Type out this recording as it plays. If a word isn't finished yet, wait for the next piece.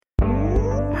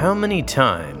How many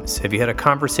times have you had a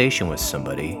conversation with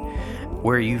somebody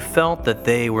where you felt that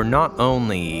they were not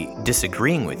only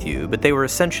disagreeing with you, but they were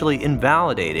essentially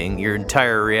invalidating your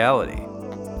entire reality?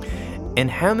 And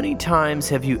how many times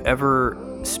have you ever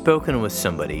spoken with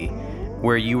somebody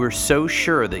where you were so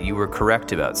sure that you were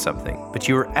correct about something, but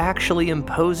you were actually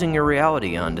imposing your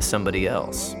reality onto somebody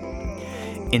else?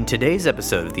 In today's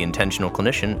episode of The Intentional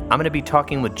Clinician, I'm going to be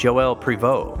talking with Joelle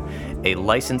Prevost, a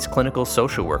licensed clinical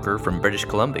social worker from British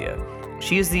Columbia.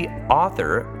 She is the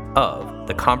author of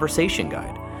The Conversation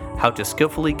Guide: How to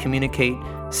Skillfully Communicate,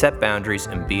 Set Boundaries,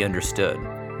 and Be Understood.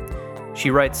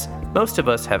 She writes, "Most of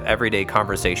us have everyday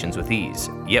conversations with ease,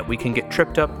 yet we can get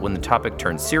tripped up when the topic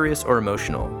turns serious or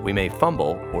emotional. We may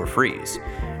fumble or freeze.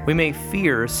 We may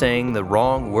fear saying the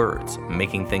wrong words,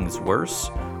 making things worse,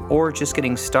 or just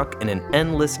getting stuck in an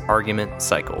endless argument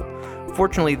cycle.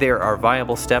 Fortunately, there are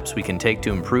viable steps we can take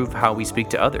to improve how we speak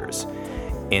to others."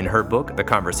 In her book, The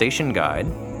Conversation Guide,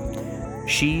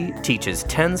 she teaches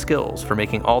 10 skills for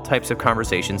making all types of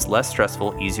conversations less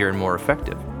stressful, easier, and more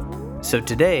effective. So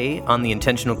today, on The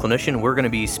Intentional Clinician, we're going to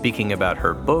be speaking about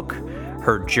her book,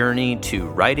 her journey to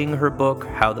writing her book,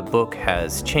 how the book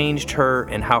has changed her,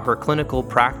 and how her clinical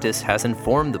practice has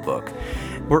informed the book.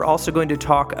 We're also going to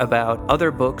talk about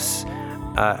other books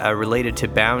related to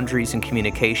boundaries and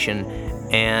communication,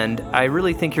 and I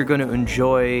really think you're going to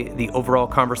enjoy the overall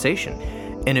conversation.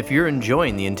 And if you're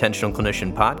enjoying the Intentional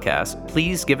Clinician podcast,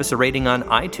 please give us a rating on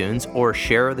iTunes or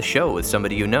share the show with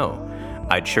somebody you know.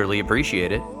 I'd surely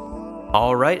appreciate it.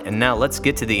 All right, and now let's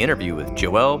get to the interview with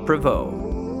Joelle Prevost.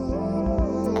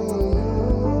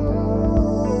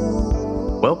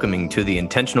 Welcoming to the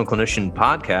Intentional Clinician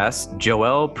podcast,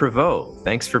 Joelle Prevost.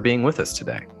 Thanks for being with us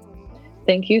today.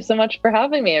 Thank you so much for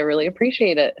having me. I really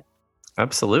appreciate it.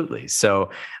 Absolutely.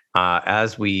 So,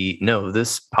 as we know,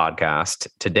 this podcast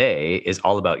today is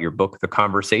all about your book, The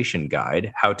Conversation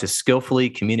Guide: How to Skillfully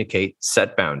Communicate,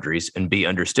 Set Boundaries, and Be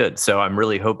Understood. So I'm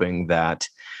really hoping that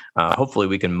hopefully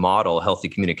we can model healthy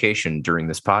communication during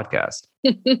this podcast.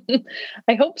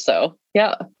 I hope so.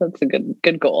 Yeah, that's a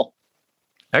good goal.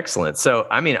 Excellent. So,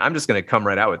 I'm just going to come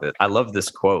right out with it. I love this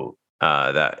quote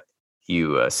that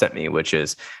you sent me, which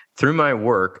is, "Through my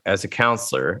work as a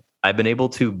counselor, I've been able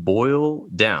to boil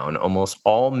down almost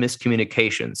all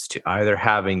miscommunications to either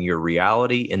having your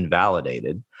reality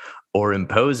invalidated or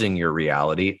imposing your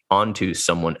reality onto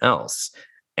someone else."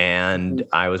 And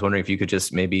I was wondering if you could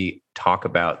just maybe talk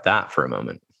about that for a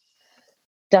moment.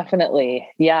 Definitely.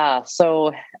 Yeah.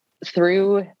 So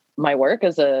through my work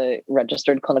as a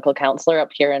registered clinical counselor up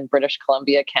here in British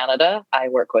Columbia, Canada, I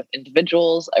work with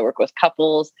individuals, I work with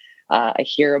couples. I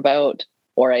hear about,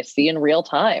 or I see in real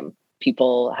time,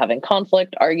 people having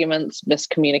conflict, arguments,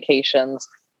 miscommunications.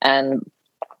 And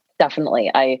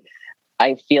definitely, I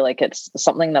feel like it's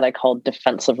something that I call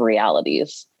defensive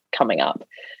realities coming up,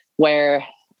 where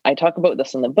I talk about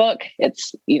this in the book.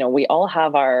 It's, we all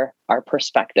have our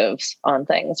perspectives on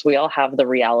things. We all have the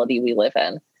reality we live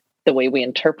in. The way we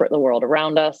interpret the world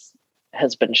around us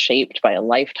has been shaped by a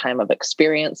lifetime of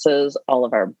experiences, all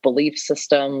of our belief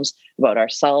systems about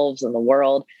ourselves and the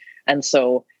world. And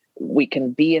so we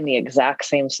can be in the exact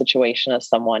same situation as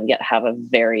someone, yet have a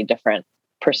very different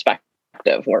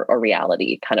perspective or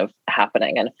reality kind of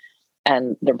happening.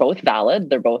 And they're both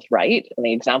valid. They're both right. And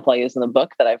the example I use in the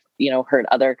book that I've, heard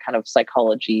other kind of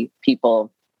psychology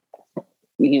people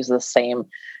use the same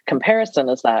comparison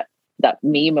is that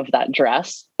meme of that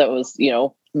dress that was,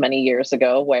 many years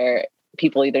ago, where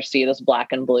people either see it as black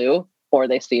and blue or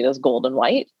they see it as gold and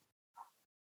white.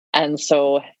 And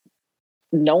so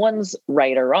no one's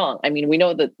right or wrong. I mean, we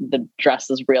know that the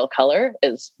dress's real color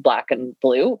is black and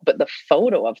blue, but the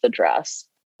photo of the dress,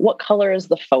 what color is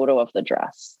the photo of the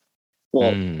dress?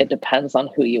 Well, It depends on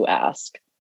who you ask.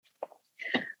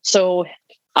 So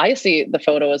I see the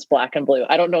photo as black and blue.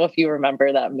 I don't know if you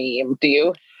remember that meme. Do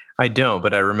you? I don't,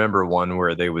 but I remember one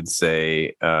where they would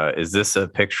say, is this a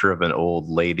picture of an old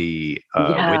lady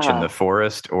witch in the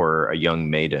forest or a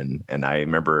young maiden? And I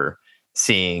remember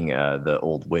seeing the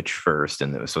old witch first,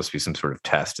 and it was supposed to be some sort of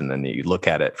test. And then you look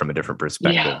at it from a different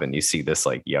perspective and you see this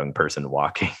like young person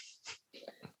walking.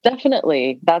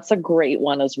 Definitely. That's a great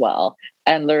one as well.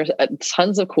 And there's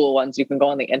tons of cool ones. You can go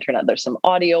on the internet. There's some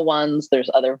audio ones. There's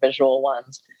other visual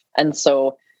ones. And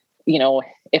so,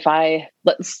 if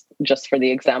let's just for the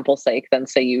example's sake, then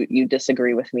say you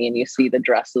disagree with me and you see the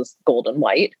dress as gold and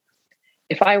white.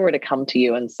 If I were to come to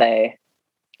you and say,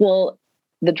 well,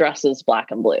 the dress is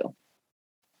black and blue,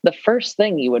 the first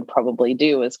thing you would probably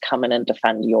do is come in and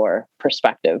defend your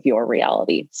perspective, your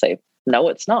reality. Say, no,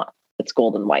 it's not. It's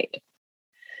gold and white.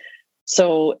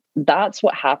 So that's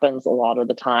what happens a lot of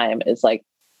the time is like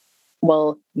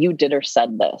well, you did or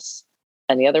said this.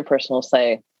 And the other person will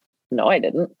say, no, I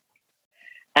didn't.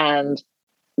 And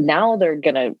now they're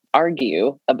going to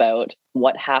argue about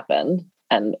what happened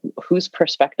and whose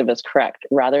perspective is correct,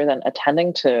 rather than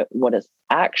attending to what is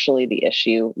actually the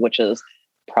issue, which is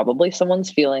probably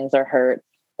someone's feelings are hurt,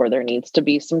 or there needs to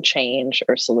be some change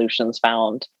or solutions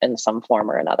found in some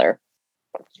form or another.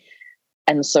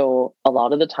 And so a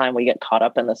lot of the time we get caught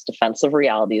up in this defensive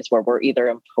realities where we're either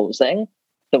imposing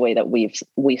the way that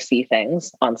we see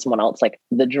things on someone else, like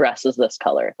the dress is this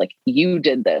color, like you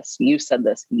did this, you said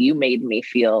this, you made me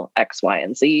feel X, Y,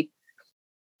 and Z.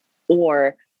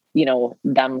 Or,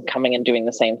 them coming and doing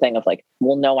the same thing of like,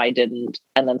 well, no, I didn't.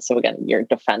 And then so again, you're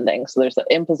defending. So there's the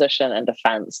imposition and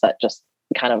defense that just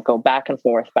kind of go back and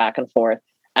forth.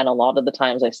 And a lot of the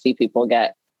times I see people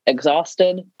get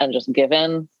exhausted and just give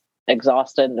in,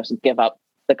 exhausted and just give up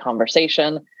the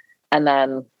conversation. And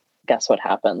then guess what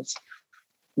happens?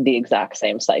 The exact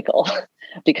same cycle,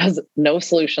 because no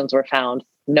solutions were found,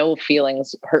 no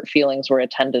hurt feelings were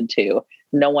attended to,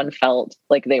 no one felt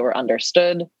like they were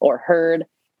understood or heard.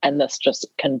 And this just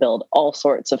can build all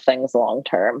sorts of things long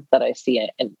term that I see,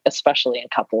 especially in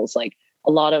couples, like a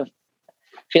lot of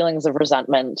feelings of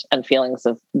resentment and feelings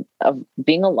of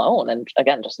being alone, and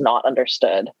again, just not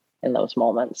understood in those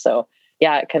moments. So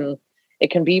yeah, it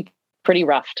can be pretty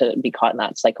rough to be caught in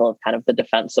that cycle of kind of the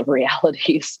defensive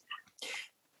realities.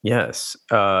 Yes.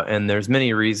 And there's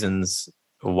many reasons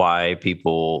why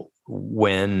people,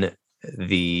 when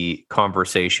the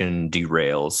conversation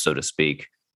derails, so to speak,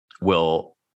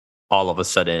 will all of a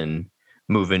sudden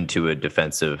move into a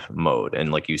defensive mode.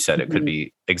 And like you said, it could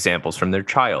be examples from their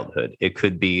childhood. It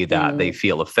could be that they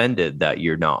feel offended that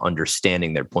you're not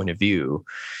understanding their point of view.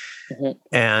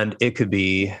 And it could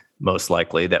be most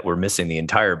likely that we're missing the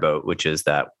entire boat, which is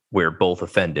that we're both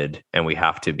offended and we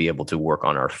have to be able to work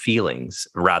on our feelings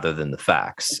rather than the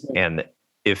facts. And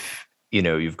if,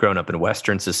 you've grown up in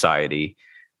Western society,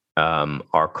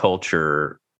 our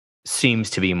culture seems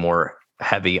to be more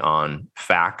heavy on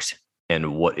fact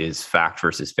and what is fact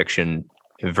versus fiction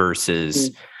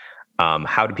versus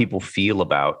how do people feel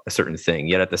about a certain thing.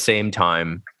 Yet at the same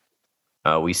time,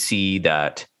 we see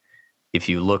that if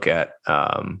you look at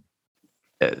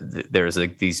there's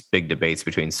like these big debates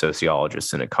between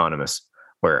sociologists and economists,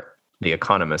 where the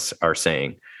economists are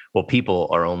saying, well, people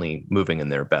are only moving in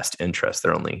their best interests.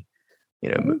 They're only,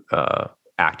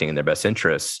 acting in their best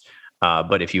interests.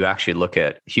 But if you actually look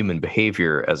at human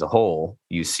behavior as a whole,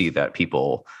 you see that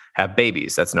people have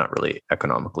babies. That's not really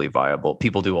economically viable.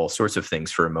 People do all sorts of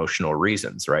things for emotional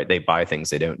reasons, right? They buy things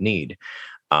they don't need.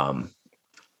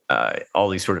 All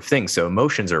these sort of things. So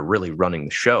emotions are really running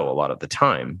the show a lot of the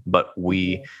time. But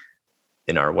we,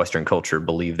 in our Western culture,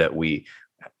 believe that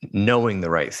knowing the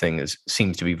right thing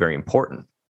seems to be very important.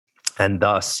 And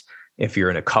thus, if you're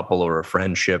in a couple or a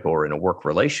friendship or in a work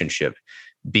relationship,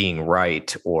 being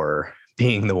right or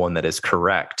being the one that is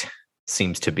correct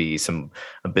seems to be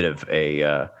a bit of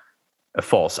a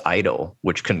false idol,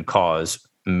 which can cause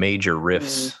major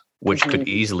rifts, which could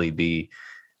easily be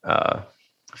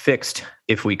fixed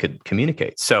if we could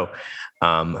communicate. So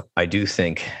I do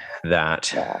think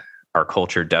that our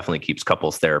culture definitely keeps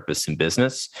couples therapists in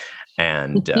business,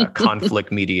 and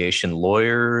conflict mediation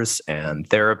lawyers and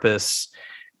therapists.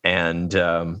 And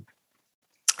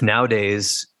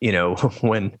nowadays,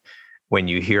 when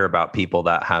you hear about people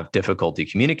that have difficulty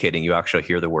communicating, you actually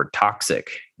hear the word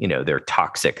toxic. They're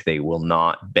toxic. They will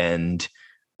not bend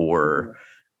or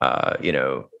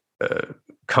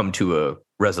come to a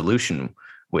resolution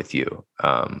with you,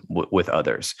 with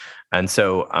others. And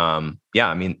so,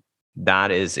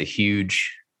 that is a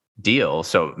huge deal.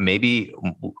 So maybe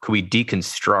could we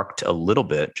deconstruct a little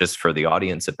bit just for the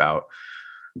audience about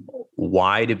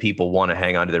why do people want to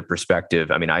hang on to their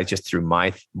perspective? I mean, I just threw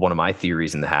one of my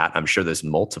theories in the hat. I'm sure there's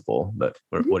multiple, but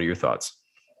what are your thoughts?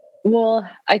 Well,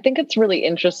 I think it's really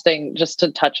interesting just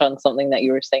to touch on something that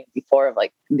you were saying before of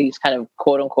like these kind of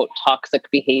quote unquote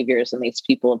toxic behaviors and these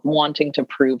people of wanting to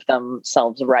prove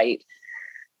themselves right.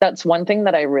 That's one thing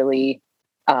that I really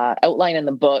outline in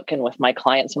the book and with my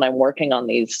clients when I'm working on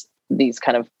these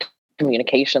kind of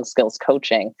communication skills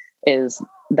coaching, is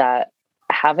that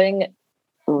having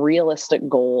realistic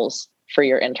goals for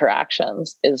your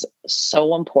interactions is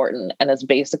so important and is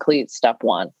basically step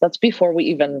one. That's before we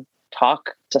even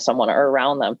talk to someone or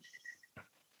around them.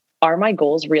 Are my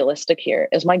goals realistic here?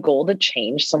 Is my goal to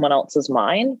change someone else's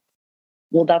mind?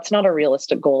 Well, that's not a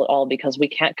realistic goal at all, because we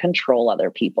can't control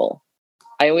other people.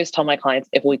 I always tell my clients,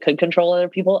 if we could control other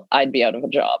people, I'd be out of a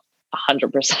job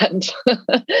 100%.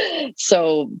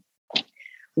 So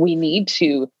we need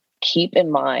to keep in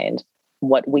mind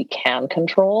what we can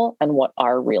control and what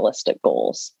are realistic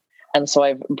goals. And so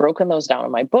I've broken those down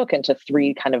in my book into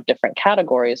 3 kind of different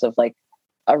categories of like,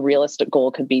 a realistic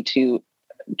goal could be to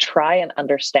try and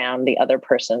understand the other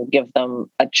person, give them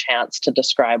a chance to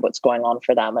describe what's going on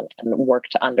for them and work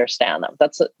to understand them.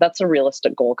 That's a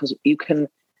realistic goal, because you can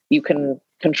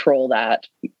control that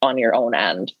on your own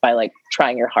end by like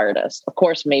trying your hardest. Of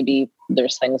course, maybe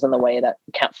there's things in the way that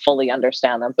you can't fully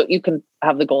understand them, but you can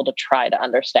have the goal to try to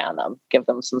understand them, give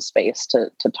them some space to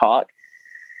talk.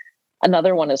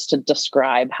 Another one is to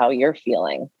describe how you're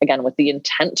feeling, again, with the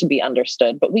intent to be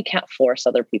understood, but we can't force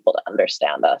other people to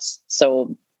understand us.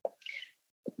 So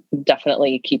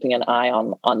definitely keeping an eye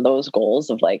on those goals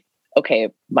of like, okay,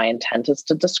 my intent is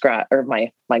to describe, or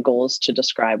my goal is to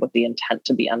describe with the intent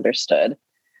to be understood.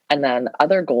 And then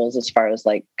other goals as far as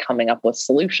like coming up with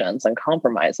solutions and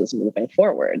compromises moving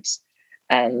forwards.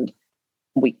 And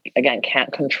we, again,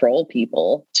 can't control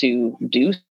people to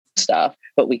do stuff,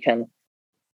 but we can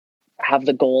have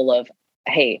the goal of,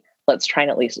 hey, let's try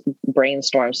and at least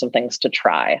brainstorm some things to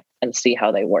try and see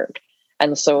how they work.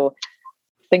 And so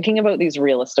thinking about these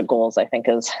realistic goals, I think,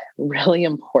 is really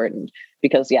important,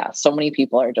 because so many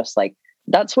people are just like,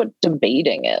 that's what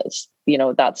debating is.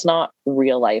 That's not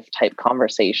real life type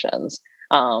conversations.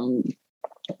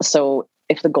 So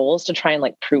if the goal is to try and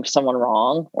like prove someone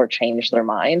wrong or change their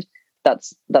mind,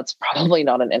 that's probably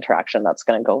not an interaction that's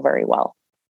going to go very well.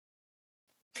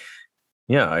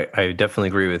 Yeah, I definitely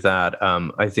agree with that.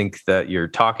 I think that you're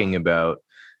talking about,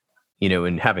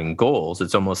 in having goals,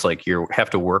 it's almost like you have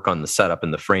to work on the setup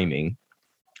and the framing,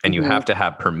 and you have to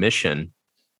have permission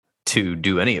to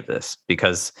do any of this,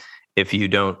 because if you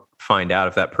don't find out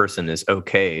if that person is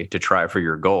okay to try for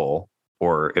your goal,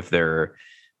 or if they're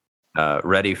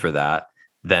ready for that,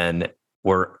 then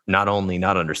we're not only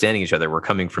not understanding each other, we're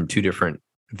coming from 2 different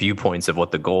viewpoints of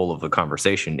what the goal of the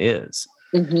conversation is.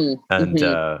 And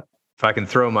if I can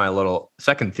throw my little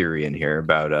second theory in here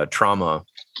about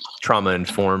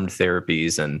trauma-informed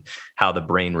therapies and how the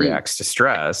brain reacts to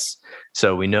stress.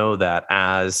 So we know that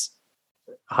as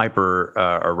hyper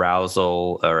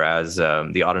arousal, or as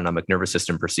the autonomic nervous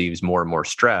system perceives more and more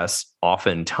stress,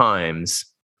 oftentimes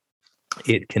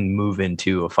it can move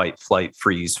into a fight, flight,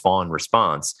 freeze, fawn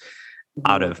response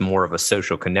out of more of a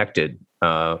social connected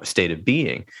state of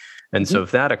being. And so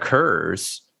if that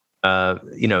occurs,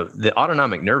 the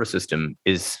autonomic nervous system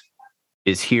is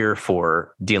here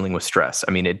for dealing with stress.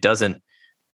 I mean, it doesn't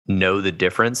know the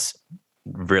difference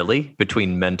really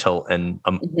between mental and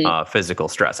physical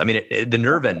stress. I mean, the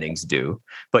nerve endings do,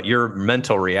 but your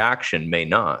mental reaction may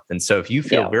not. And so if you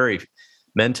feel very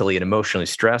mentally and emotionally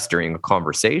stressed during a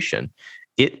conversation,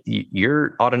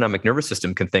 your autonomic nervous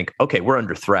system can think, okay, we're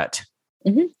under threat.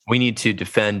 We need to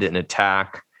defend and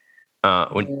attack.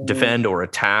 Defend or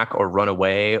attack or run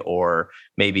away or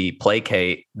maybe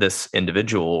placate this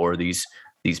individual or these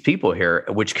people here,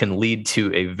 which can lead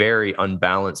to a very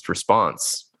unbalanced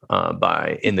response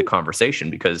in the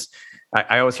conversation. Because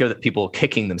I always hear that people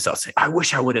kicking themselves, say, I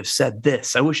wish I would have said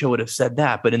this. I wish I would have said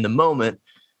that. But in the moment,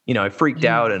 I freaked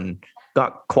out and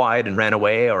got quiet and ran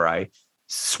away, or I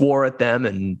swore at them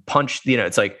and punched,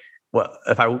 it's like, well,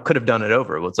 if I could have done it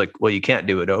over, well, it's like, well, you can't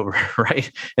do it over, right?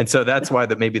 And so that's why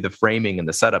maybe the framing and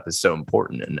the setup is so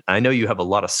important. And I know you have a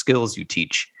lot of skills you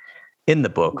teach in the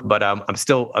book, but I'm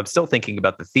still thinking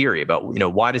about the theory about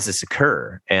why does this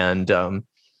occur? And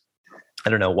I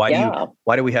don't know,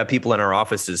 why do we have people in our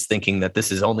offices thinking that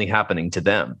this is only happening to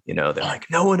them? They're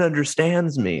like, no one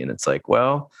understands me, and it's like,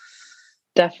 well,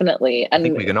 definitely. And I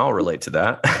think we can all relate to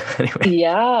that. Anyway.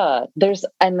 Yeah,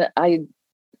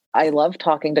 I love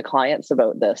talking to clients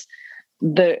about this.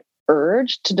 The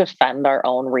urge to defend our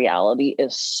own reality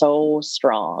is so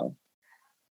strong.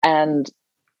 And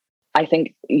I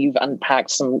think you've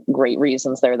unpacked some great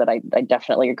reasons there that I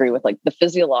definitely agree with, like the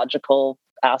physiological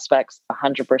aspects,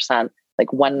 100%.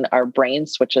 Like when our brain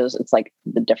switches, it's like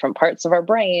the different parts of our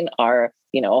brain are,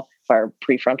 if our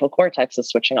prefrontal cortex is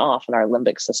switching off and our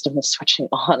limbic system is switching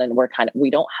on, and we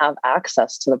don't have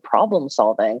access to the problem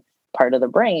solving part of the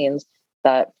brains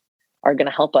that are going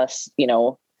to help us,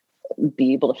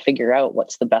 be able to figure out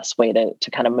what's the best way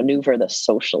to kind of maneuver this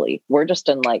socially. We're just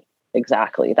in like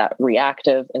exactly that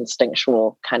reactive,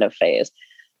 instinctual kind of phase.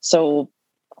 So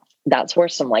that's where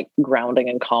some like grounding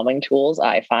and calming tools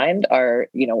I find are,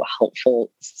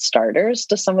 helpful starters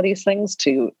to some of these things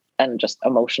and just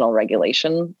emotional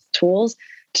regulation tools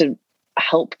to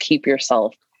help keep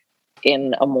yourself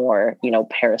in a more,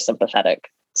 parasympathetic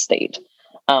state.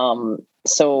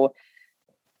 So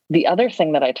the other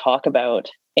thing that I talk about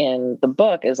in the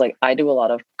book is like, I do a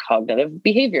lot of cognitive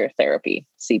behavior therapy,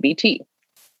 CBT.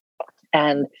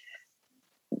 And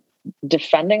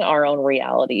defending our own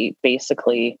reality,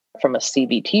 basically from a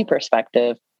CBT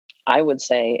perspective, I would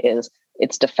say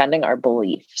it's defending our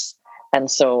beliefs. And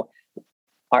so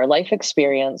our life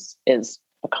experience is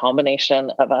a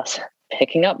combination of us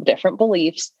picking up different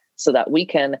beliefs so that we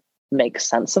can make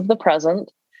sense of the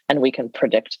present and we can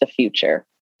predict the future.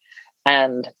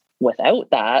 And without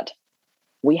that,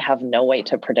 we have no way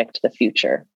to predict the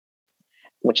future,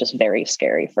 which is very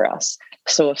scary for us.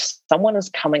 So if someone is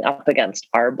coming up against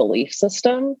our belief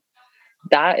system,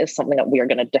 that is something that we are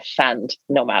going to defend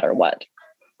no matter what.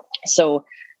 So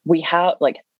we have,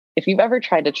 like, if you've ever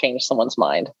tried to change someone's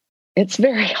mind, it's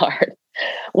very hard.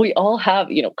 We all have,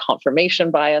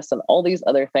 confirmation bias and all these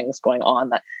other things going on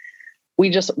that we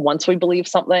just, once we believe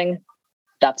something,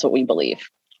 that's what we believe.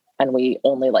 And we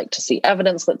only like to see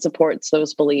evidence that supports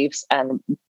those beliefs. And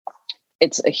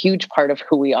it's a huge part of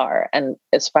who we are. And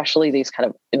especially these kind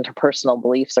of interpersonal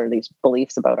beliefs or these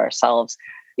beliefs about ourselves,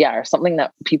 are something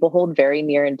that people hold very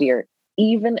near and dear,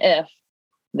 even if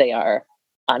they are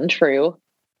untrue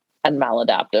and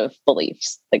maladaptive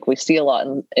beliefs. Like we see a lot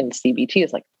in CBT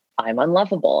is like, I'm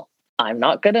unlovable, I'm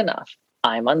not good enough,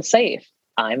 I'm unsafe,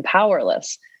 I'm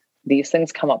powerless. These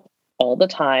things come up all the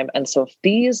time. And so if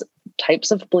these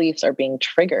types of beliefs are being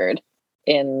triggered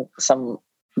in some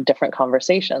different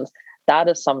conversations, that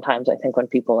is sometimes, I think, when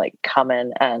people like come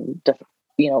in and,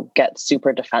 get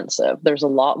super defensive. There's a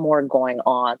lot more going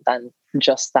on than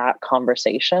just that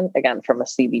conversation. Again, from a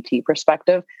CBT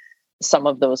perspective, some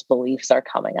of those beliefs are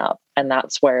coming up. And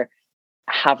that's where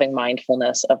having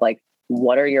mindfulness of like,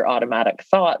 what are your automatic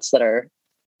thoughts that are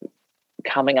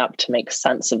coming up to make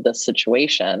sense of this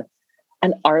situation?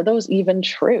 And are those even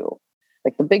true?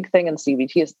 Like the big thing in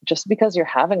CBT is just because you're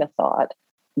having a thought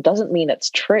doesn't mean it's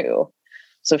true.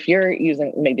 So if you're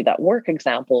using maybe that work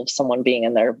example of someone being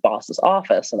in their boss's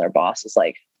office and their boss is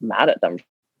like mad at them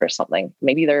for something,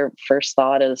 maybe their first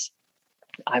thought is,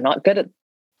 I'm not good at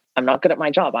my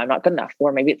job. I'm not good enough.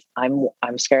 Or maybe it's,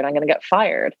 I'm scared I'm going to get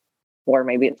fired. Or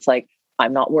maybe it's like,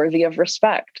 I'm not worthy of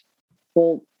respect.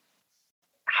 Well,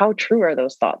 how true are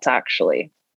those thoughts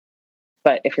actually?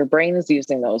 But if your brain is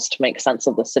using those to make sense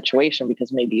of the situation,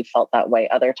 because maybe you felt that way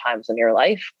other times in your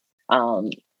life,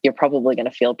 you're probably going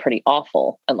to feel pretty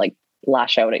awful and like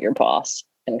lash out at your boss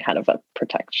in kind of a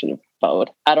protection mode.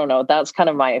 I don't know. That's kind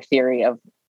of my theory of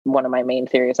one of my main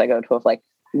theories I go to of like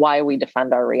why we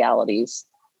defend our realities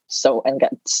and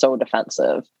get so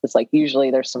defensive. It's like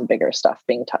usually there's some bigger stuff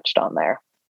being touched on there.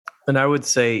 And I would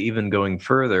say even going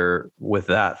further with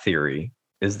that theory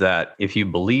is that if you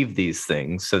believe these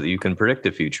things so that you can predict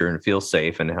the future and feel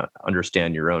safe and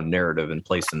understand your own narrative and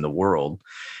place in the world,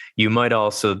 you might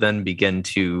also then begin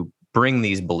to bring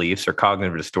these beliefs or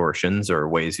cognitive distortions or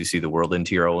ways you see the world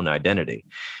into your own identity.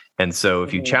 And so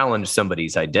if you challenge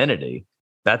somebody's identity,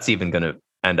 that's even going to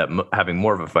end up having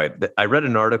more of a fight. I read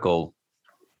an article,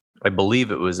 I believe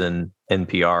it was in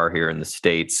NPR here in the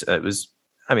States.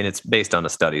 It's based on a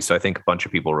study. So I think a bunch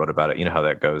of people wrote about it. You know how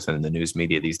that goes in the news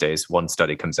media these days. One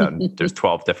study comes out and there's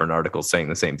 12 different articles saying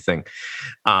the same thing.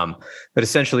 But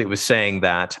essentially it was saying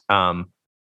that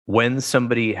when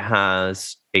somebody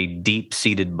has a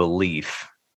deep-seated belief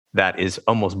that is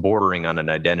almost bordering on an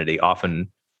identity,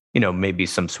 often, maybe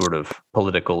some sort of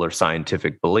political or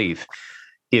scientific belief,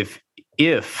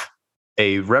 if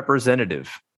a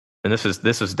representative, and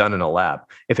this was done in a lab,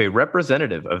 if a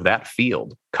representative of that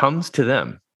field comes to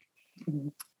them,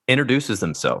 introduces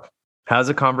themselves, has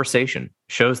a conversation,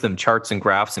 shows them charts and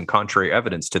graphs and contrary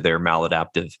evidence to their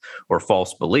maladaptive or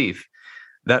false belief,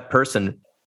 that person,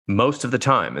 most of the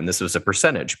time, and this was a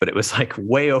percentage, but it was like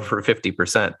way over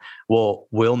 50%,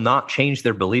 will not change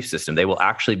their belief system. They will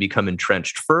actually become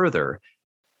entrenched further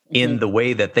in the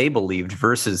way that they believed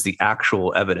versus the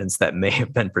actual evidence that may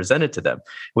have been presented to them,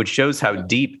 which shows how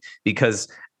deep, because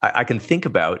I can think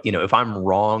about, if I'm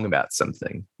wrong about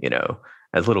something,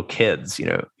 as little kids,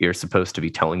 you're supposed to be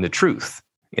telling the truth,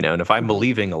 and if I'm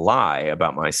believing a lie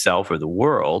about myself or the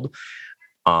world,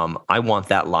 I want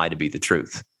that lie to be the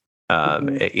truth.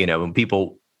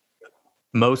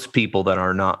 Most people that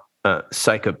are not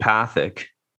psychopathic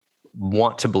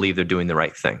want to believe they're doing the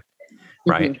right thing.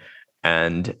 Right.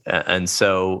 And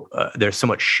so there's so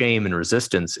much shame and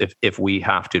resistance if we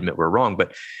have to admit we're wrong.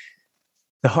 But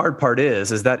the hard part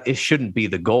is that it shouldn't be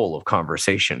the goal of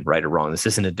conversation, right or wrong. This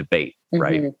isn't a debate,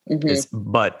 right?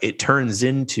 But it turns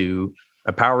into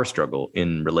a power struggle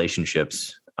in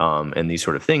relationships and these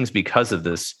sort of things because of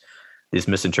this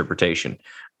misinterpretation.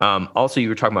 Also, you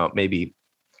were talking about maybe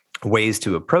ways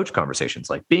to approach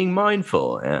conversations, like being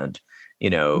mindful and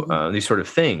these sort of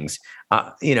things.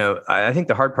 I think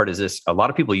the hard part is this: a lot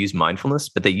of people use mindfulness,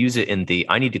 but they use it in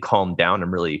I need to calm down.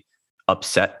 I'm really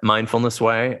upset mindfulness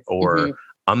way, or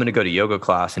I'm going to go to yoga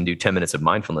class and do 10 minutes of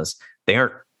mindfulness. They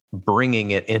aren't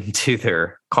bringing it into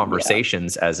their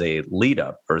conversations as a lead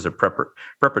up or as a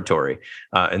preparatory.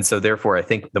 And so therefore, I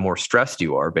think the more stressed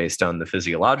you are based on the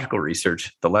physiological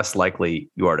research, the less likely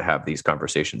you are to have these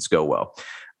conversations go well.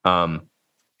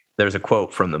 There's a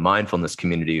quote from the mindfulness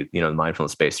community, the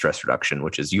mindfulness-based stress reduction,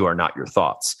 which is, "You are not your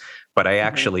thoughts." But I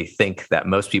actually think that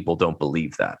most people don't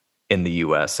believe that in the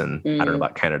US, and I don't know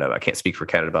about Canada. I can't speak for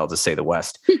Canada, but I'll just say the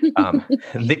West.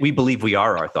 We believe we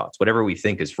are our thoughts. Whatever we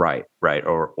think is right,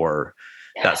 or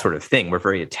that sort of thing. We're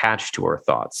very attached to our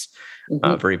thoughts,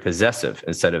 very possessive,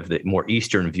 instead of the more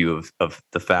Eastern view of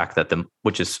the fact that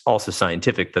which is also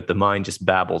scientific, that the mind just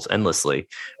babbles endlessly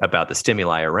about the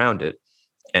stimuli around it.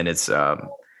 And it's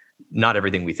not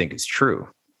everything we think is true,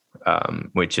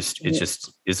 which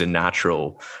is a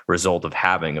natural result of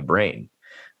having a brain.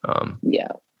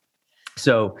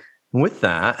 So with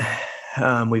that,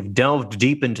 we've delved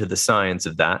deep into the science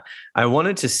of that. I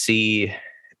wanted to see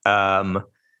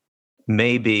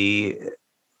maybe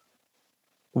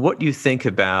what you think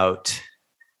about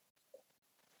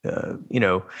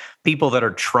people that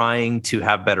are trying to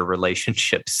have better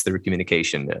relationships through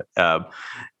communication,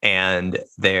 and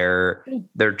they're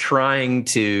trying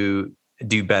to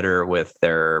do better with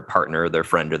their partner, their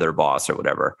friend, or their boss, or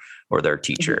whatever, or their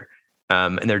teacher.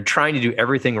 And they're trying to do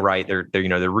everything right.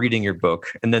 They're reading your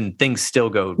book, and then things still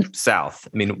go south.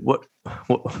 I mean, what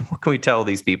can we tell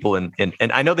these people? And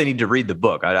I know they need to read the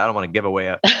book. I don't want to give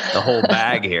away the whole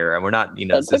bag here. And we're not,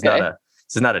 this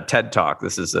is not a TED Talk.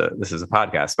 This is a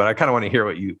podcast. But I kind of want to hear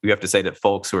what you have to say to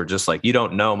folks who are just like, "You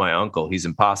don't know my uncle. He's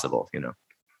impossible."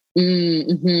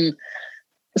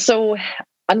 So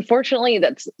unfortunately,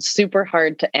 that's super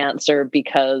hard to answer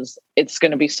because it's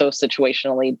going to be so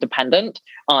situationally dependent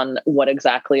on what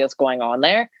exactly is going on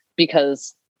there,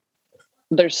 because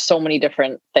there's so many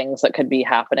different things that could be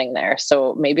happening there.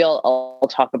 So maybe I'll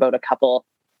talk about a couple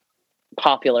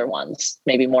popular ones,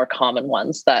 maybe more common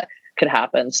ones that could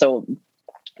happen. So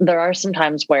there are some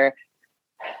times where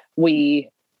we,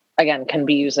 again, can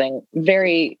be using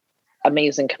very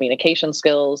amazing communication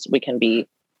skills. We can be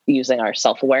using our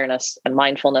self-awareness and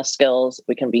mindfulness skills.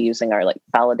 We can be using our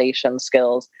validation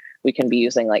skills. We can be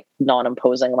using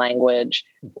non-imposing language.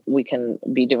 We can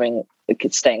be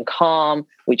staying calm.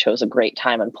 We chose a great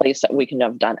time and place that we can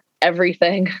have done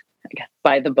everything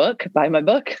by my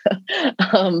book.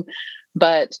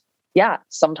 But yeah,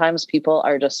 sometimes people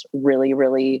are just really,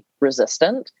 really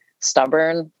resistant,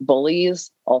 stubborn,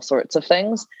 bullies, all sorts of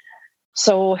things.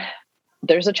 So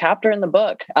there's a chapter in the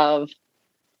book of,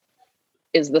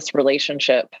 is this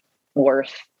relationship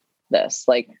worth this?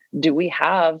 Do we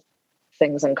have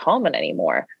things in common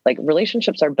anymore?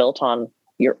 Relationships are built on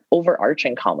your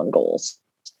overarching common goals.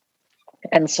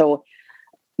 And so,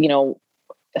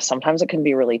 sometimes it can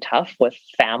be really tough with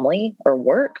family or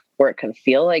work, where it can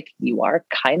feel like you are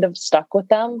kind of stuck with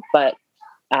them, but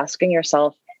asking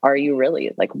yourself, are you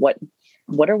really?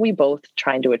 What are we both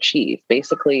trying to achieve?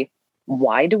 Basically,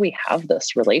 why do we have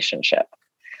this relationship?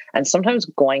 And sometimes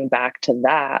going back to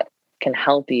that can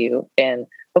help you in,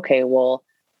 okay, well,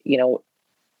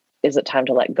 is it time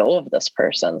to let go of this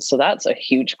person? So that's a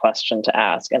huge question to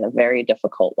ask and a very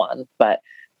difficult one. But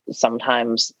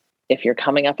sometimes if you're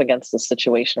coming up against a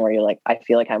situation where you're like, I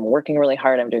feel like I'm working really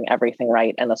hard, I'm doing everything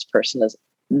right, and this person is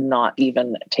not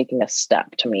even taking a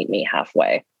step to meet me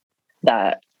halfway,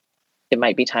 that it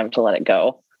might be time to let it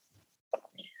go.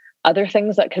 Other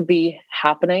things that could be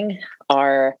happening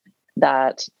are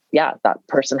that,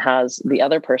 the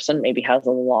other person maybe has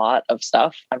a lot of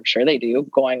stuff, I'm sure they do,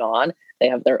 going on. They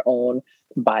have their own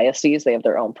biases, they have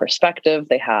their own perspective,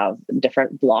 they have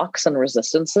different blocks and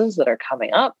resistances that are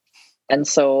coming up. And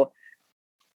so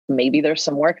maybe there's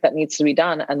some work that needs to be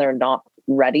done and they're not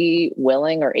ready,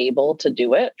 willing, or able to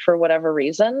do it for whatever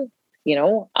reason,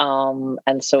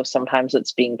 and so sometimes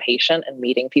it's being patient and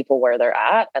meeting people where they're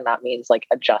at. And that means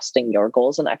adjusting your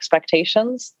goals and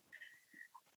expectations.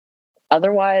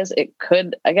 Otherwise, it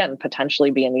could, again,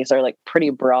 potentially be, and these are pretty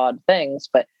broad things,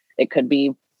 but it could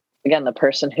be, again, the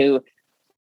person who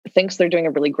thinks they're doing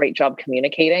a really great job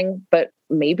communicating, but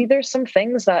maybe there's some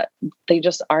things that they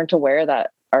just aren't aware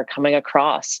that are coming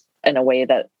across in a way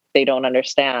that they don't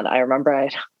understand. I remember I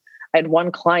had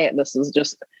one client, this is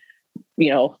just,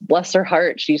 bless her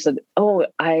heart. She said, "Oh,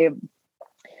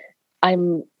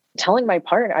 I'm telling my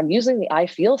partner, I'm using the I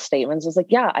feel statements." I was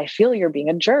like, "Yeah, I feel you're being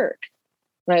a jerk."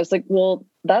 And I was like, "Well,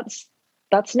 that's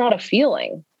not a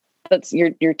feeling. That's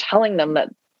you're telling them that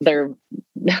they're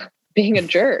being a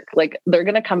jerk. They're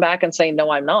going to come back and say, 'No,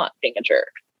 I'm not being a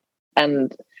jerk.'"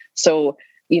 And so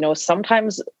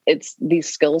sometimes these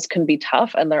skills can be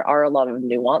tough, and there are a lot of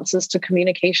nuances to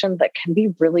communication that can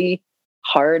be really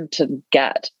hard to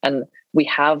get. And we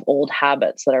have old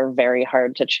habits that are very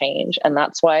hard to change. And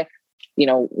that's why,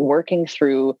 working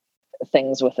through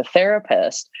things with a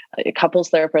therapist, a couples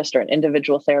therapist or an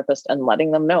individual therapist, and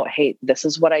letting them know, hey, this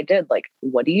is what I did. Like,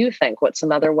 what do you think? What's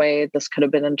another way this could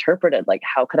have been interpreted? Like,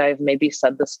 how could I have maybe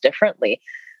said this differently?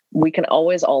 We can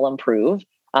always all improve.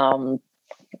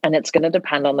 And it's going to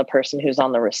depend on the person who's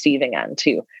on the receiving end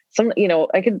too.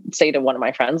 I could say to one of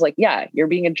my friends, like, yeah, you're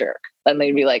being a jerk. And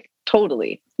they'd be like,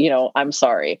 totally, I'm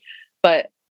sorry.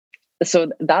 But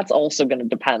so that's also going to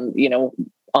depend,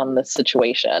 on the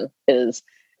situation is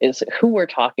who we're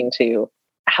talking to,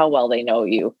 how well they know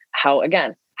you, how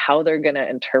they're going to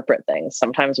interpret things.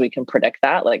 Sometimes we can predict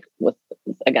that, like with,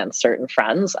 again, certain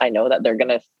friends, I know that they're going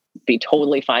to be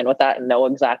totally fine with that and know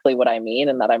exactly what I mean,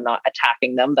 and that I'm not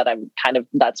attacking them, that I'm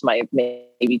that's my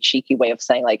maybe cheeky way of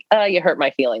saying like, you hurt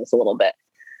my feelings a little bit.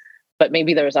 But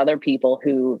maybe there's other people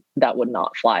who that would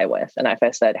not fly with. And if I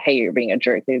said, hey, you're being a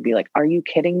jerk, they'd be like, are you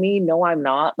kidding me? No, I'm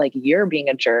not. Like, you're being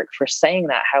a jerk for saying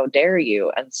that. How dare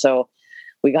you? And so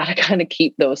we got to kind of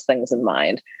keep those things in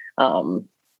mind. That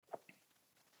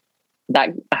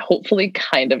hopefully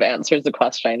kind of answers the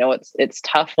question. I know it's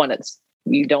tough when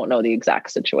you don't know the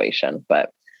exact situation, but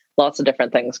lots of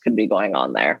different things could be going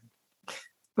on there.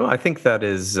 Well, I think that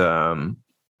is a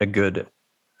good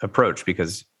approach,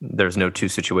 because there's no two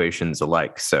situations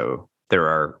alike. So there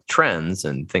are trends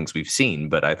and things we've seen,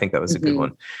 but I think that was a good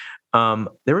one.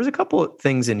 There was a couple of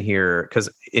things in here, because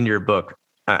in your book,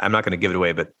 I'm not going to give it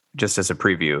away, but just as a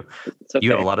preview, okay, you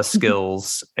have a lot of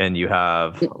skills and you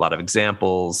have a lot of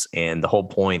examples. And the whole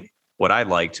point, what I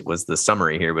liked was the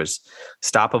summary here was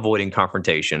stop avoiding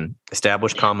confrontation,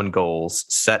 establish common goals,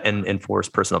 set and enforce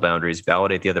personal boundaries,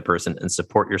 validate the other person, and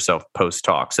support yourself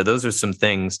post-talk. So those are some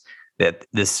things that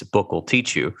this book will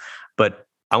teach you. But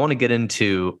I want to get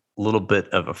into a little bit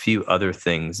of a few other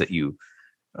things that you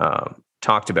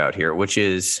talked about here, which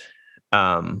is,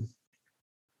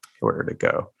 where did it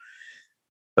go?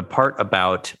 The part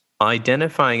about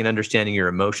identifying and understanding your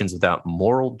emotions without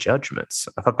moral judgments.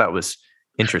 I thought that was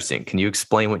interesting. Can you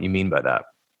explain what you mean by that?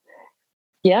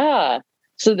 Yeah.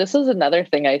 So this is another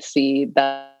thing I see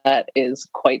that is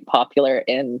quite popular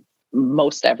in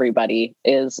most everybody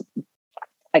is,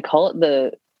 I call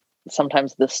it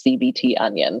sometimes the CBT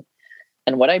onion.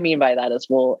 And what I mean by that is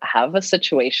we'll have a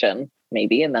situation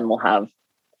maybe, and then we'll have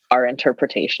our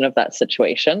interpretation of that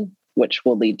situation, which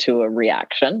will lead to a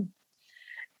reaction.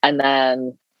 And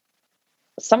then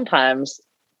sometimes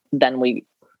the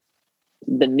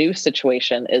new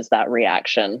situation is that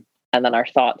reaction. And then our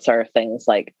thoughts are things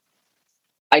like,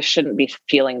 I shouldn't be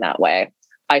feeling that way.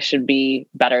 I should be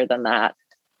better than that.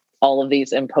 All of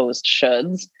these imposed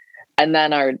shoulds. And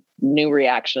then our new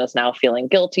reaction is now feeling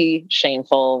guilty,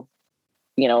 shameful,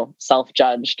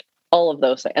 self-judged, all of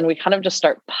those things. And we kind of just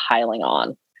start piling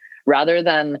on rather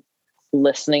than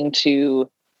listening to,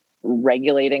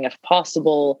 regulating if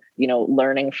possible,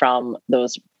 learning from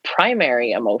those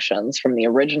primary emotions from the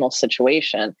original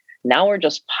situation. Now we're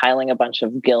just piling a bunch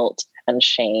of guilt and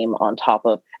shame on top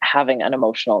of having an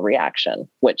emotional reaction,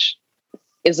 which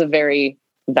is a very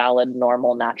valid,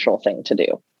 normal, natural thing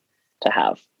to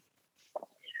have.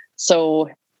 So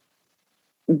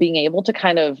being able to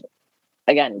kind of,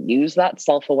 again, use that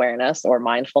self-awareness or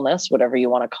mindfulness, whatever you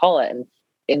want to call it. And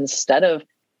instead of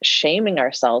shaming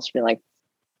ourselves, being like,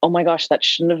 oh my gosh, that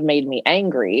shouldn't have made me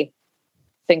angry,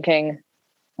 thinking,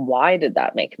 why did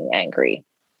that make me angry?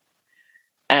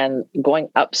 And going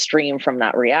upstream from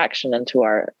that reaction into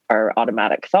our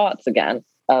automatic thoughts again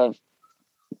of,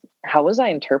 how was I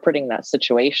interpreting that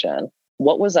situation?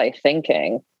 What was I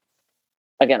thinking?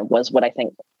 Again, was what I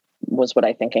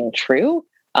thinking true?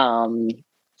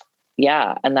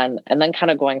 Yeah. And then kind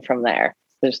of going from there.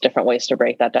 There's different ways to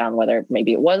break that down, whether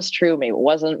maybe it was true, maybe it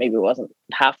wasn't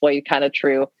halfway kind of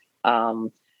true.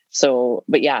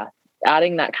 But yeah,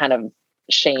 adding that kind of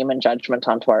shame and judgment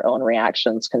onto our own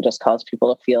reactions can just cause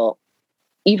people to feel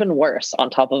even worse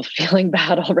on top of feeling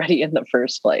bad already in the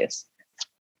first place.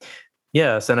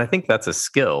 Yes. And I think that's a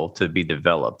skill to be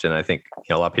developed. And I think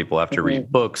a lot of people have to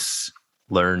read books,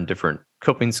 learn different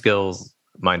coping skills.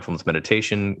 Mindfulness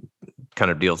meditation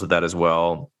kind of deals with that as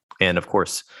well. And of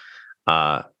course,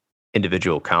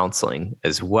 individual counseling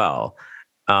as well.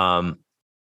 An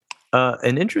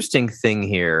interesting thing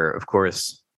here, of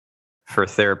course, for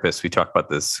therapists, we talk about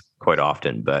this quite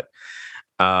often, but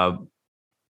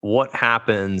what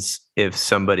happens if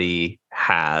somebody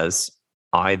has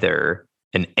either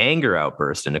an anger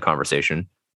outburst in a conversation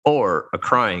or a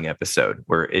crying episode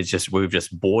where we've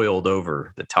just boiled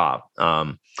over the top.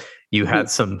 You had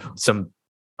some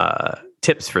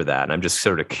tips for that. And I'm just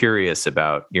sort of curious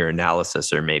about your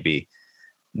analysis or maybe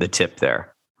the tip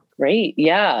there. Great.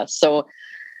 Yeah. So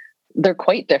they're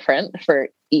quite different for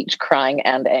each crying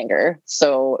and anger.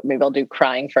 So maybe I'll do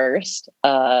crying first.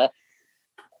 I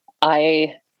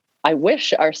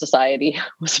wish our society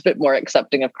was a bit more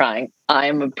accepting of crying.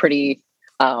 I'm a pretty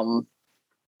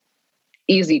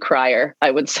easy crier,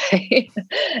 I would say,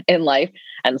 in life.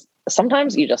 And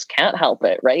sometimes you just can't help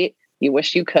it, right? You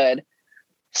wish you could.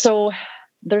 So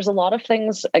there's a lot of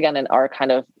things, again, in our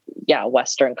kind of,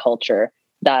 Western culture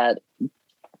that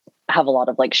have a lot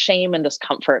of like shame and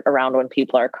discomfort around when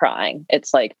people are crying.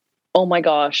 It's like, oh my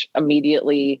gosh,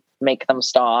 immediately make them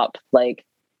stop. Like,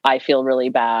 I feel really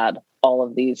bad. All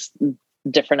of these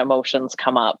different emotions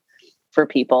come up for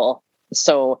people.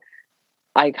 So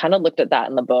I kind of looked at that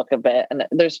in the book a bit, and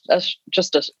there's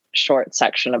just a short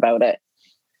section about it.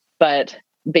 But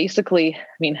basically, I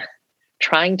mean,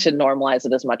 trying to normalize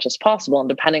it as much as possible. And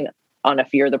depending on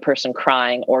if you're the person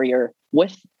crying or you're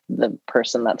with the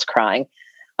person that's crying,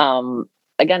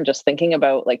 again, just thinking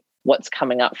about like what's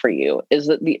coming up for you. Is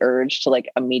it the urge to like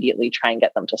immediately try and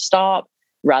get them to stop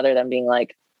rather than being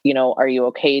like, are you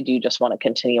okay? Do you just want to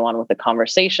continue on with the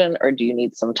conversation, or do you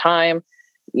need some time?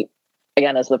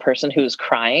 Again, as the person who's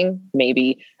crying,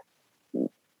 maybe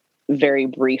very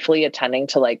briefly attending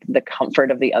to like the comfort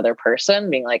of the other person,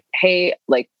 being like, hey,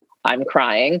 like I'm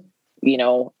crying,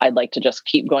 I'd like to just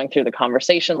keep going through the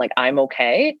conversation. Like, I'm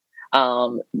okay.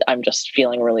 I'm just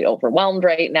feeling really overwhelmed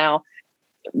right now,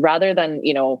 rather than,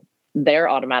 their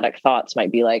automatic thoughts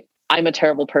might be like, I'm a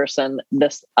terrible person.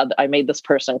 I made this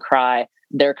person cry.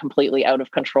 They're completely out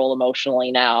of control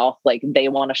emotionally now. Like, they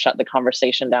want to shut the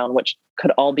conversation down, which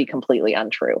could all be completely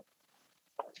untrue.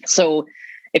 So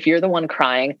if you're the one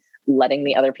crying, letting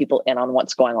the other people in on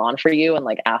what's going on for you and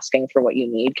like asking for what you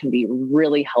need can be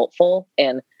really helpful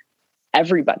in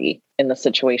everybody in the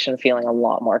situation feeling a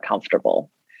lot more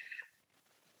comfortable.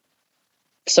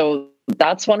 So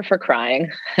that's one for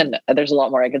crying. And there's a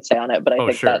lot more I could say on it, but I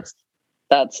think sure. that's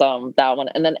that one.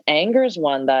 And then anger is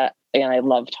one that, and I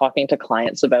love talking to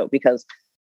clients about, because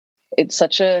it's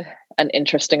such an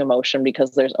interesting emotion,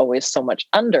 because there's always so much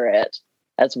under it,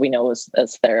 as we know as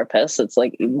therapists. It's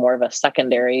like more of a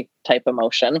secondary type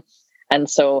emotion. And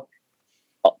so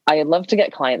I love to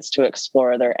get clients to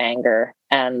explore their anger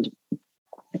and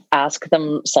ask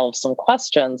themselves some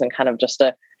questions and kind of just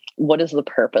what is the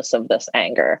purpose of this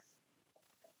anger?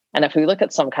 And if we look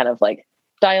at some kind of like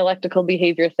dialectical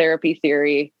behavior therapy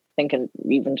theory, thinking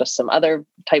even just some other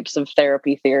types of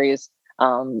therapy theories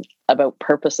about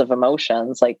purpose of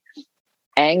emotions, like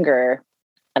anger.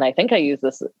 And I think I use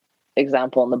this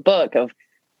example in the book of,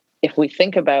 if we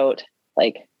think about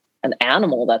like an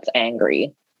animal that's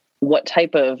angry, what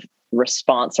type of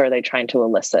response are they trying to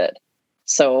elicit?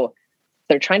 So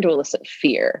they're trying to elicit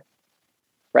fear,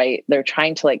 right? They're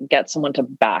trying to like get someone to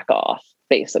back off,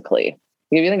 basically.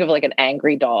 If you think of like an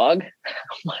angry dog,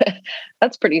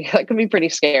 that can be pretty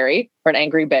scary, or an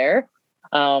angry bear.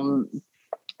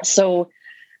 So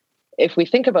if we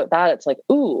think about that, it's like,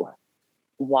 ooh,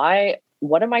 what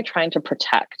am I trying to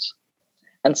protect?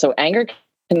 And so anger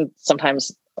can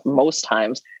sometimes, most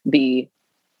times, be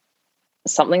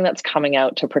something that's coming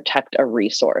out to protect a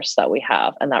resource that we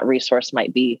have. And that resource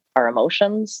might be our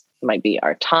emotions, it might be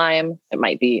our time, it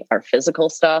might be our physical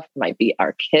stuff, it might be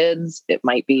our kids, it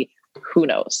might be, who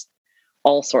knows,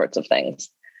 all sorts of things.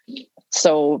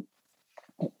 So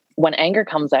when anger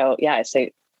comes out, I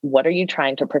say, what are you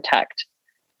trying to protect?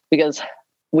 Because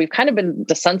we've kind of been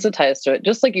desensitized to it.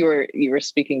 Just like you were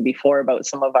speaking before about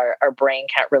some of our brain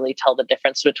can't really tell the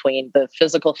difference between the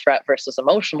physical threat versus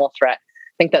emotional threat.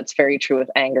 I think that's very true with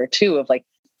anger too, of like,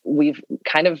 we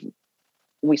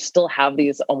still have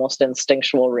these almost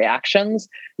instinctual reactions,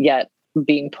 yet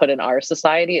being put in our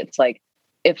society, it's like,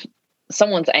 if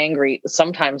someone's angry,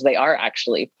 sometimes they are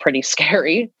actually pretty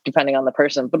scary, depending on the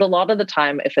person. But a lot of the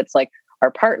time, if it's like our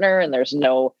partner and there's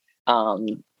no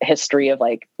history of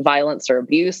like violence or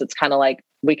abuse, it's kind of like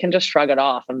we can just shrug it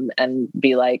off and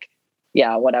be like,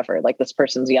 yeah, whatever. Like, this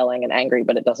person's yelling and angry,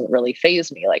 but it doesn't really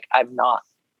faze me. Like, I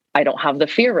don't have the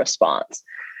fear response.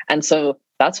 And so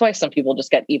that's why some people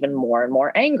just get even more and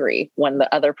more angry when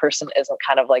the other person isn't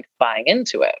kind of like buying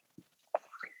into it.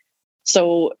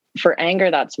 So for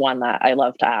anger, that's one that I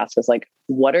love to ask, is like,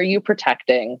 what are you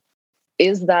protecting?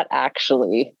 Is that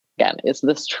actually, again, is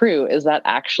this true? Is that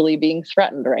actually being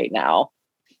threatened right now?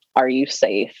 Are you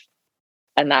safe?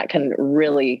 And that can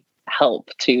really help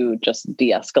to just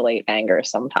de-escalate anger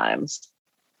sometimes.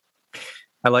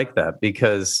 I like that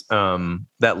because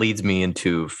that leads me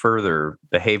into further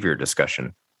behavior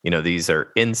discussion. These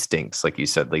are instincts, like you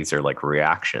said, these are like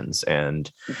reactions.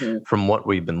 And Mhm. from what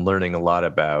we've been learning a lot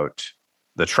about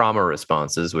the trauma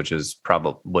responses,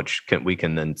 we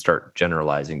can then start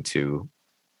generalizing to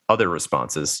other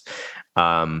responses.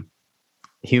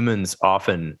 Humans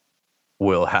often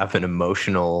will have an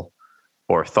emotional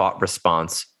or thought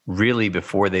response really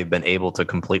before they've been able to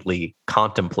completely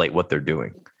contemplate what they're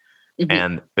doing. Mhm.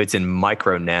 And it's in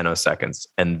micro nanoseconds,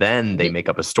 and then they Mhm. make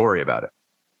up a story about it.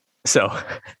 So,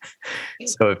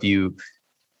 if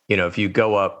you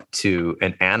go up to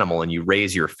an animal and you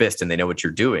raise your fist and they know what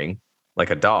you're doing,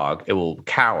 like a dog, it will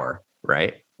cower,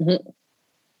 right? Mhm.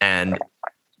 And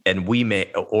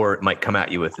or it might come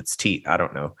at you with its teeth. I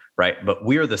don't know, right? But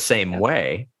we're the same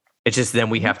way. It's just then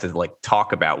we have to like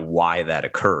talk about why that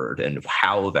occurred and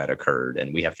how that occurred,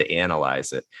 and we have to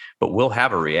analyze it. But we'll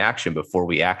have a reaction before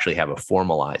we actually have a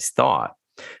formalized thought,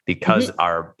 because Mhm.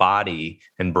 our body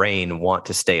and brain want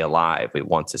to stay alive. It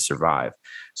wants to survive.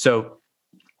 So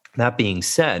that being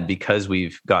said, because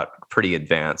we've got pretty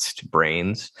advanced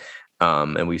brains,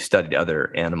 and we've studied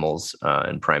other animals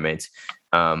and primates,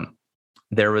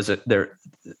 there's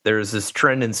this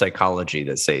trend in psychology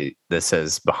that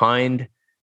says behind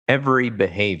every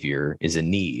behavior is a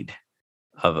need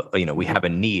we have a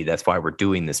need. That's why we're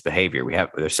doing this behavior.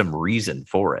 There's some reason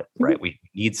for it, right? We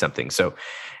need something. So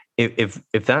if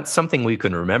that's something we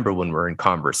can remember when we're in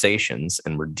conversations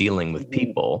and we're dealing with Mhm.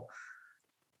 people,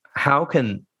 how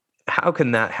can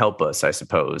that help us, I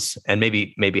suppose, and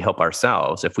maybe help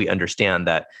ourselves if we understand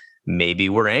that maybe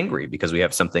we're angry because we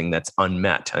have something that's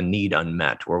unmet, a need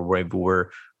unmet, or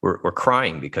we're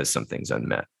crying because something's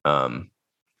unmet.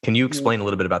 Can you Mhm. explain a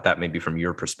little bit about that, maybe from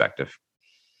your perspective?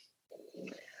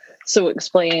 So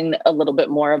explain a little bit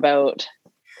more about,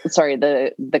 sorry,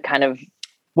 the kind of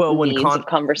Well, needs of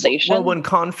conversation. when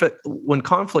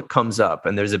conflict comes up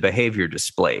and there's a behavior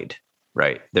displayed,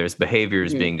 right? There's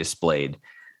behaviors Mhm. being displayed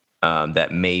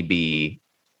that may be,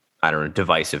 I don't know,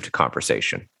 divisive to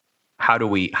conversation. How do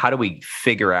we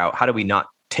figure out, how do we not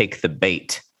take the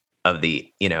bait of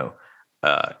the,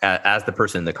 as the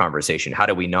person in the conversation? How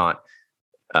do we not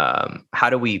how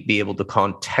do we be able to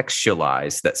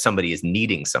contextualize that somebody is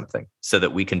needing something so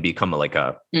that we can become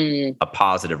Mm. a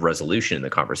positive resolution in the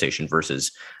conversation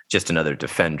versus just another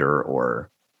defender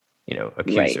or, Right.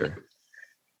 accuser?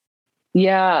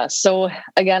 Yeah. So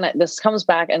again, this comes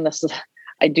back, and this is,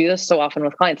 I do this so often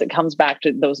with clients. It comes back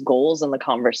to those goals in the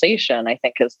conversation, I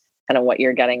think, is kind of what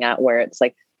you're getting at, where it's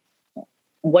like,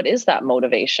 what is that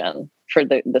motivation for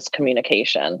this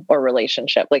communication or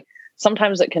relationship? Like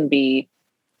sometimes it can be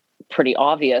pretty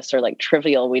obvious or like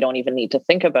trivial. We don't even need to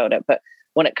think about it. But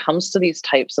when it comes to these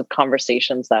types of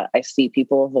conversations that I see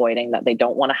people avoiding, that they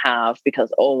don't want to have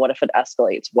because, oh, what if it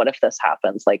escalates? What if this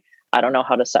happens? Like, I don't know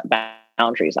how to set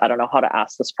boundaries. I don't know how to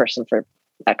ask this person for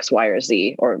X, Y, or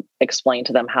Z, or explain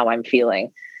to them how I'm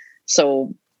feeling.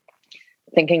 So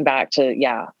thinking back to,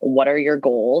 yeah, what are your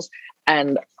goals?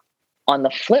 And on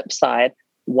the flip side,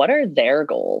 what are their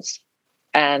goals?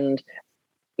 And,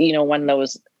 when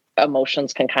those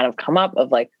emotions can kind of come up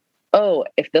of like, oh,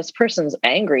 if this person's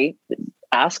angry,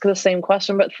 ask the same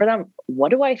question, but for them, what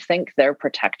do I think they're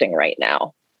protecting right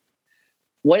now?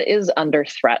 What is under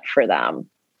threat for them?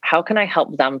 How can I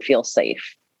help them feel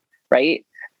safe? Right?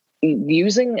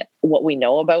 Using what we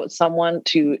know about someone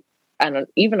to, and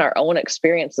even our own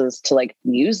experiences, to like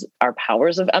use our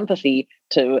powers of empathy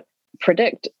to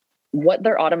predict what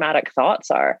their automatic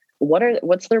thoughts are.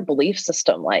 What's their belief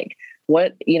system like?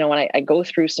 When I go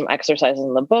through some exercises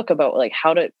in the book about like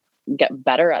how to get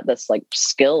better at this like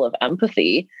skill of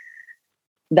empathy,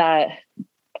 that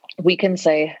we can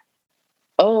say,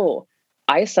 oh,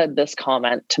 I said this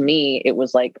comment, to me it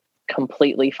was like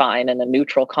completely fine and a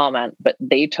neutral comment, but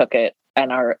they took it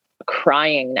and are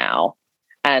crying now,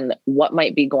 and what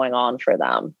might be going on for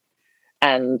them.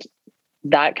 And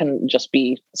that can just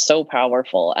be so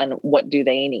powerful. And what do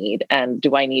they need? And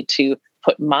do I need to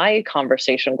put my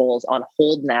conversation goals on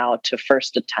hold now to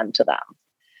first attend to them?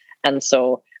 And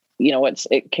so,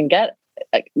 it can get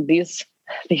these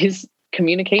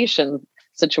communication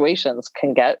situations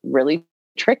can get really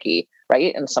tricky,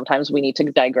 right? And sometimes we need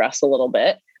to digress a little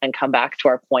bit and come back to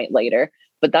our point later.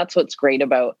 But that's what's great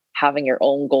about having your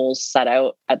own goals set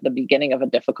out at the beginning of a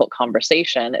difficult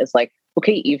conversation, is like,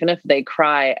 okay, even if they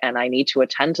cry and I need to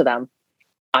attend to them,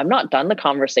 I'm not done the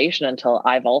conversation until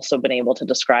I've also been able to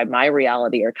describe my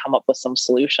reality or come up with some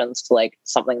solutions to like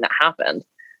something that happened.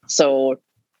 So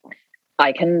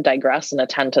I can digress and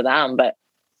attend to them, but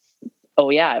oh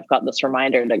yeah, I've got this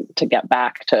reminder to get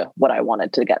back to what I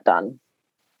wanted to get done.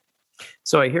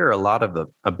 So I hear a lot of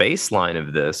a baseline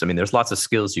of this. I mean, there's lots of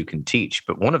skills you can teach,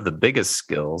 but one of the biggest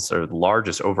skills or the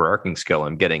largest overarching skill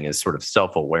I'm getting is sort of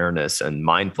self-awareness and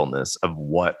mindfulness of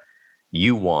what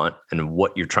you want and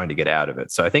what you're trying to get out of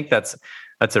it. So I think that's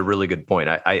a really good point.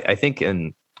 I think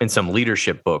in some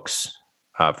leadership books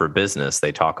for business,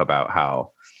 they talk about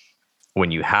how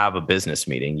when you have a business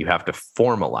meeting, you have to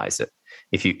formalize it.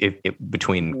 If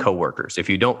between coworkers, if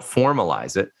you don't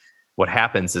formalize it, what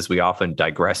happens is we often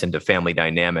digress into family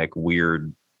dynamic,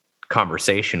 weird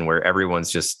conversation where everyone's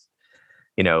just,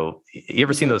 you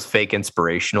ever seen those fake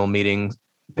inspirational meeting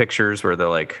pictures where they're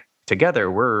like, together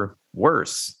we're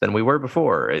worse than we were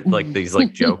before. Like these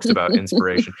like jokes about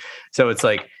inspiration. So it's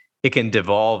like, it can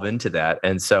devolve into that.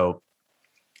 And so,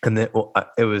 and then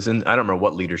it was in, I don't remember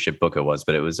what leadership book it was,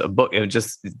 but it was a book. It was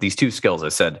just these two skills. I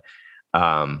said,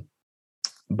 when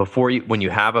you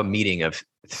have a meeting of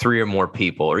 3 or more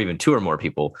people, or even 2 or more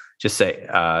people, just say,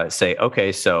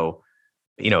 okay, so,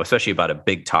 especially about a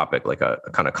big topic, like a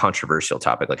kind of controversial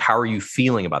topic, like, how are you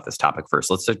feeling about this topic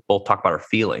first? Let's both talk about our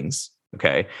feelings.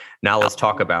 Okay. Now let's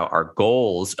talk about our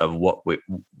goals of what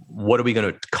are we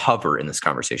going to cover in this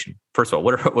conversation? First of all,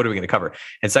 what are we going to cover?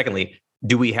 And secondly,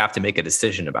 do we have to make a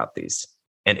decision about these?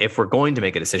 And if we're going to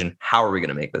make a decision, how are we going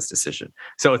to make this decision?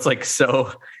 So it's like,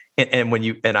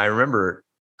 and I remember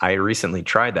I recently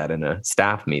tried that in a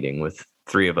staff meeting with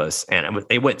 3 of us, and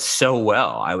it went so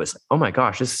well. I was like, oh my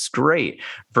gosh, this is great.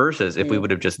 Versus if we would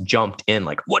have just jumped in,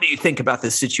 like, what do you think about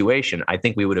this situation? I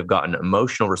think we would have gotten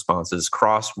emotional responses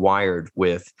cross-wired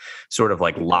with sort of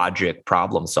like logic,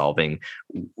 problem solving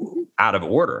out of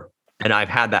order. And I've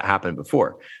had that happen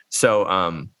before. So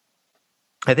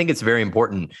I think it's very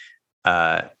important.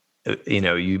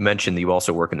 You mentioned that you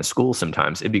also work in a school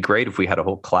sometimes. It'd be great if we had a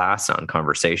whole class on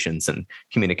conversations and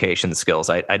communication skills.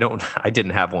 I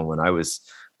didn't have one when I was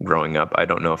growing up. I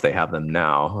don't know if they have them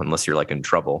now, unless you're like in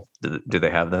trouble. Do they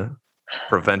have the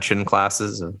prevention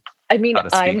classes? I mean,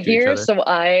 I'm here, so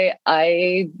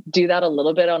I do that a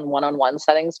little bit on one-on-one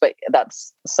settings, but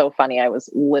that's so funny. I was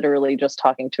literally just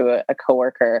talking to a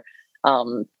coworker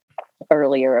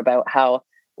earlier about how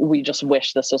we just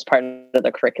wish this was part of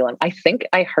the curriculum. I think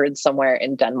I heard somewhere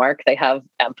in Denmark, they have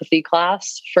empathy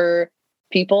class for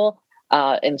people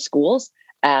in schools.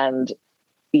 And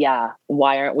yeah,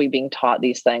 why aren't we being taught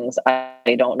these things?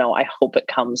 I don't know. I hope it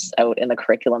comes out in the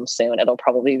curriculum soon. It'll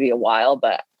probably be a while,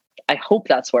 but I hope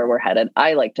that's where we're headed.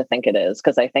 I like to think it is,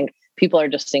 because I think people are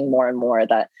just seeing more and more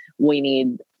that we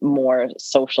need more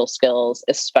social skills,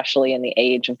 especially in the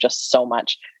age of just so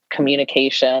much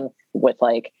communication with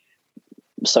like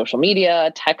social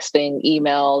media, texting,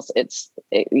 emails.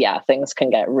 Things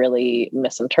can get really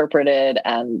misinterpreted,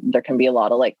 and there can be a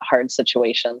lot of like hard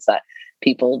situations that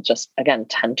people just, again,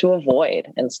 tend to avoid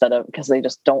because they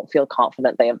just don't feel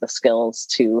confident they have the skills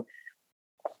to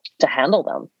handle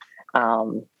them.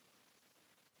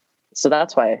 So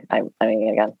that's why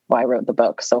why I wrote the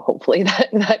book. So hopefully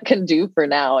that can do for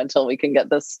now until we can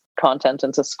get this content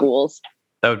into schools.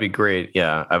 That would be great.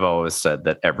 Yeah. I've always said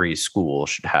that every school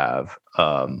should have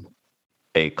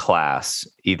a class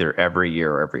either every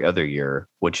year or every other year,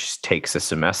 which takes a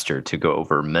semester to go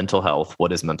over mental health.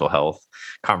 What is mental health?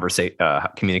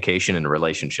 Communication and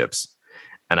relationships.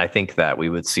 And I think that we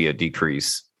would see a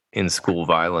decrease in school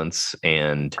violence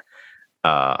and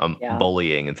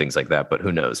bullying and things like that. But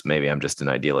who knows? Maybe I'm just an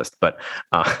idealist. But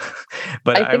I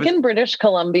think in British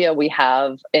Columbia, we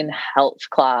have in health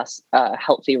class,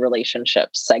 healthy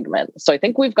relationships segment. So I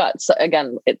think we've got,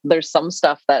 there's some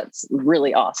stuff that's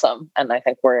really awesome. And I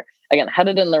think we're, again,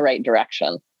 headed in the right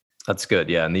direction. That's good.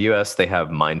 Yeah. In the US, they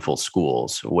have mindful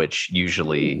schools, which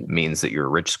usually means that you're a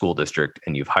rich school district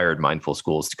and you've hired mindful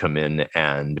schools to come in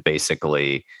and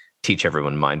basically teach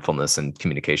everyone mindfulness and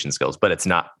communication skills, but it's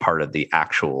not part of the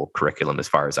actual curriculum as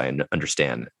far as I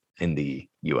understand in the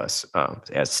US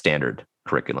as standard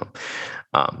curriculum.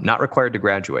 Not required to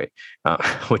graduate,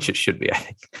 which it should be. I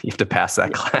think you have to pass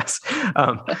that class.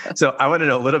 So I want to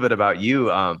know a little bit about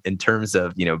you in terms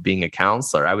of, being a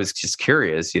counselor. I was just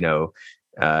curious,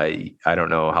 I don't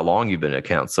know how long you've been a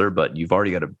counselor, but you've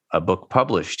already got a book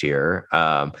published here.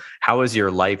 How has your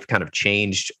life kind of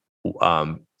changed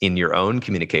in your own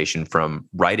communication from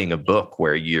writing a book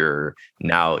where you're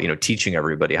now, teaching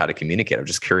everybody how to communicate? I'm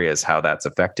just curious how that's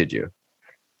affected you.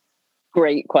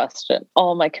 Great question.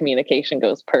 All my communication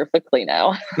goes perfectly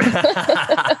now. That's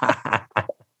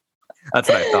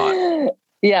what I thought.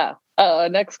 Yeah.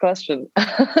 Next question.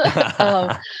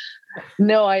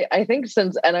 No, I think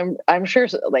and I'm sure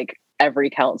like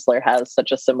every counselor has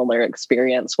such a similar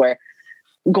experience where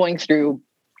going through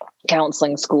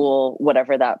counseling school,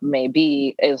 whatever that may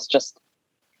be, is just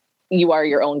you are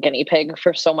your own guinea pig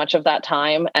for so much of that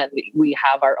time. And we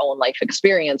have our own life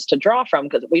experience to draw from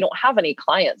because we don't have any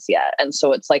clients yet. And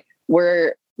so it's like,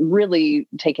 we're really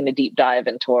taking a deep dive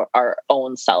into our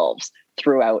own selves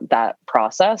throughout that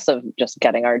process of just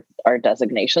getting our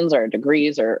designations, our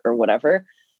degrees or whatever.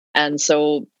 And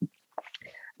so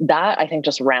that, I think,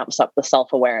 just ramps up the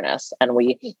self-awareness, and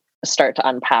we start to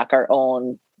unpack our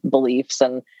own beliefs,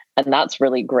 and that's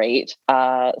really great.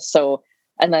 And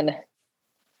then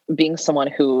being someone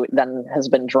who then has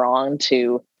been drawn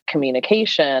to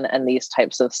communication and these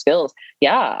types of skills,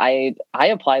 I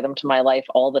apply them to my life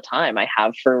all the time. I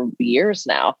have for years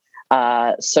now.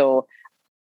 So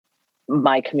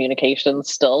my communication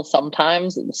still,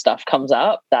 sometimes stuff comes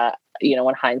up that, in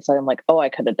hindsight, I'm like, oh, I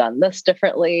could have done this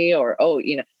differently, or, oh,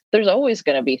 there's always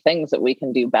going to be things that we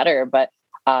can do better. But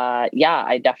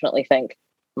I definitely think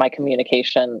my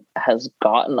communication has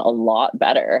gotten a lot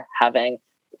better, having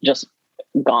just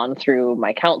gone through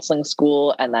my counseling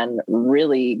school and then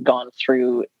really gone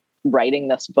through writing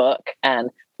this book and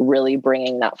really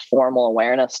bringing that formal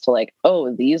awareness to like,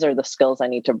 oh, these are the skills I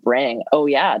need to bring. Oh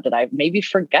yeah, did I maybe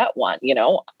forget one?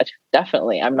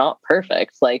 Definitely, I'm not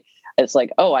perfect. Like, it's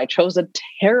like, oh, I chose a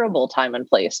terrible time and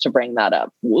place to bring that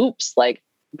up. Whoops, like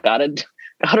gotta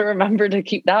remember to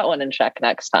keep that one in check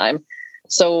next time.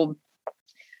 So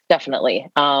definitely,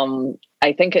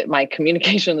 I think my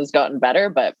communication has gotten better,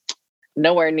 but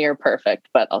nowhere near perfect,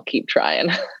 but I'll keep trying.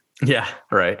 Yeah,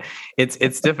 right.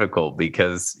 It's difficult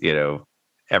because,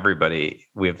 everybody,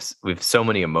 we have so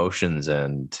many emotions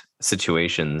and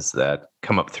situations that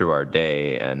come up through our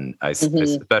day. And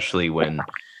especially when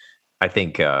I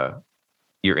think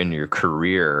you're in your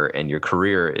career, and your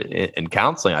career in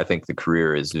counseling, I think the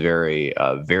career is very,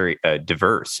 very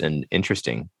diverse and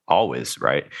interesting always,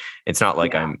 right? It's not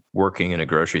like I'm working in a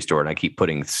grocery store and I keep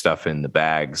putting stuff in the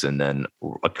bags and then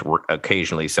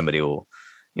occasionally somebody will,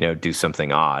 do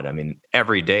something odd. I mean,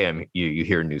 every day you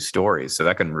hear new stories, so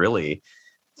that can really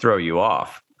throw you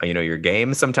off. Your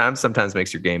game sometimes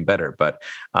makes your game better. But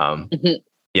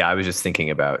I was just thinking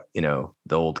about, the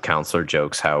old counselor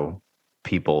jokes, how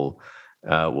people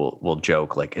will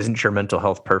joke like, isn't your mental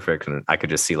health perfect? And I could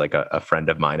just see like a friend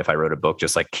of mine, if I wrote a book,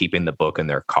 just like keeping the book in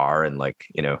their car and like,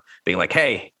 being like,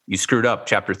 hey, you screwed up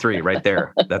chapter 3 right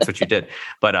there. That's what you did.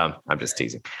 But I'm just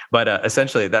teasing. But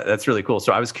essentially that's really cool.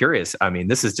 So I was curious. I mean,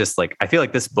 this is just like, I feel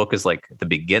like this book is like the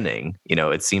beginning.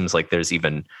 It seems like there's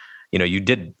even, you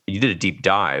did a deep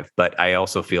dive, but I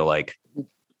also feel like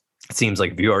it seems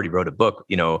like if you already wrote a book,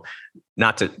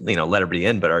 not to, let everybody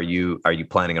in, but are you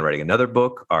planning on writing another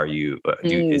book? Are you,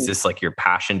 is this like your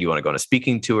passion? Do you want to go on a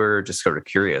speaking tour? Just sort of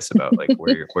curious about like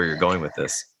where you're going with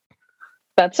this.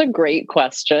 That's a great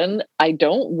question. I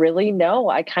don't really know.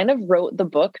 I kind of wrote the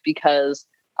book because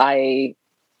I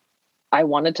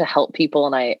wanted to help people.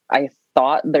 And I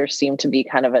thought there seemed to be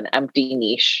kind of an empty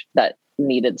niche that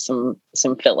needed some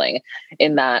filling,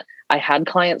 in that I had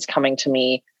clients coming to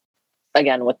me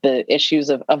again with the issues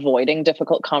of avoiding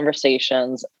difficult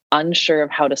conversations, unsure of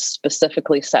how to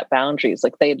specifically set boundaries.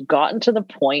 Like, they had gotten to the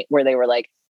point where they were like,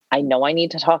 I know I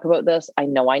need to talk about this. I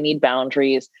know I need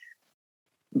boundaries,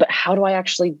 but how do I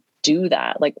actually do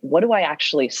that? Like, what do I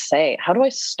actually say? How do I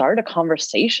start a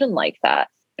conversation like that?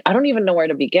 I don't even know where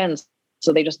to begin.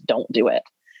 So they just don't do it.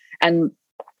 And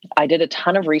I did a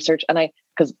ton of research, and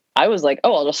because I was like,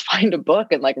 oh, I'll just find a book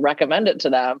and like recommend it to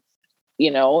them,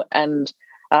 and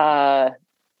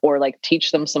or like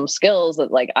teach them some skills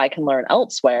that like I can learn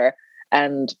elsewhere.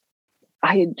 And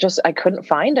I couldn't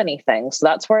find anything. So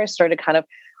that's where I started kind of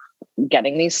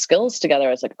getting these skills together.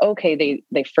 I was like, okay,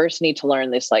 they first need to learn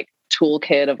this like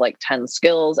toolkit of like 10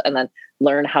 skills, and then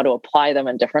learn how to apply them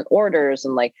in different orders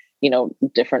and like,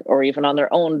 different, or even on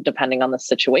their own, depending on the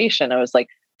situation. I was like,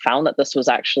 found that this was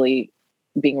actually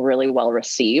being really well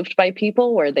received by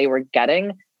people, where they were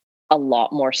getting a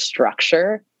lot more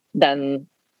structure than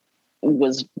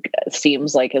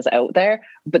seems like is out there,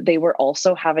 but they were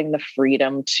also having the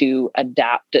freedom to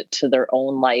adapt it to their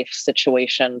own life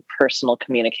situation, personal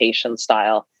communication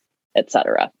style,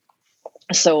 etc.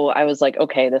 So I was like,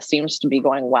 okay, this seems to be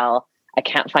going well. I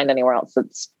can't find anywhere else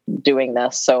that's doing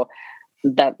this. So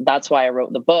that's why I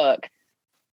wrote the book.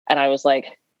 And I was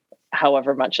like,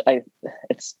 however much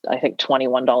it's I think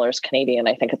 $21 Canadian.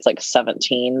 I think it's like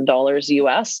 $17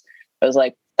 US. I was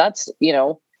like, that's,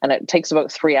 and it takes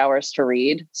about 3 hours to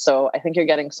read. So I think you're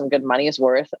getting some good money's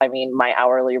worth. I mean, my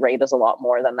hourly rate is a lot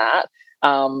more than that.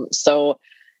 So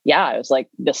yeah, I was like,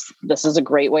 this is a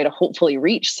great way to hopefully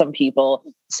reach some people,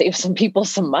 save some people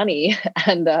some money,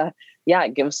 and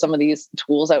it gives some of these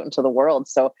tools out into the world.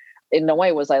 So in no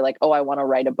way was I like, oh, I want to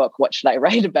write a book. What should I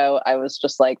write about? I was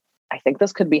just like, I think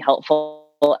this could be helpful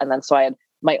And then so I had,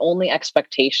 my only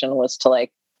expectation was to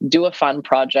like do a fun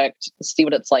project, see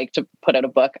what it's like to put out a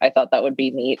book. I thought that would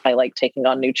be neat. I like taking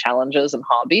on new challenges and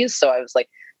hobbies. So I was like,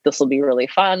 this will be really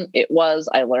fun. It was.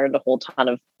 I learned a whole ton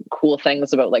of cool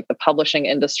things about like the publishing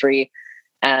industry.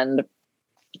 And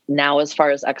now, as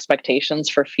far as expectations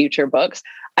for future books,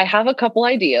 I have a couple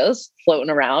ideas floating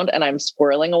around, and I'm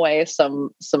squirreling away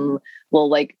some little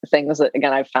like things that,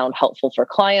 again, I've found helpful for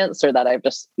clients, or that I've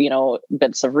just,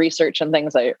 bits of research and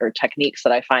things or techniques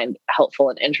that I find helpful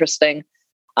and interesting.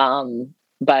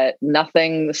 But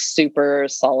nothing super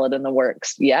solid in the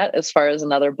works yet as far as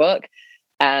another book.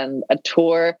 And a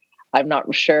tour, I'm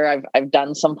not sure. I've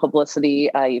done some publicity.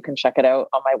 You can check it out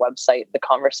on my website,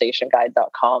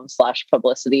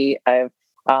 theconversationguide.com/publicity.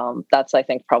 That's, I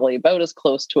think, probably about as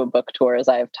close to a book tour as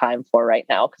I have time for right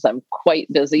now, because I'm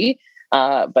quite busy.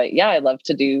 But yeah, I love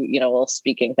to do, little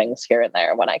speaking things here and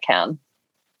there when I can.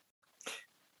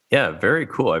 Yeah, very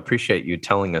cool. I appreciate you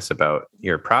telling us about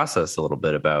your process a little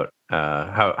bit, about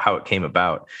how it came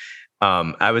about.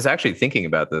 I was actually thinking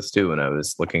about this too when I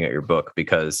was looking at your book,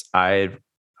 because when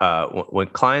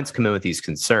clients come in with these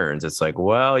concerns, it's like,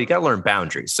 well, you got to learn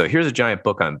boundaries. So here's a giant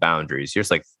book on boundaries.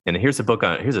 Here's a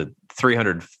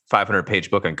 300, 500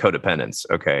 page book on codependence.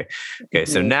 Okay.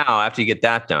 Mm-hmm. So now after you get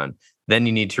that done, then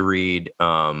you need to read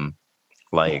some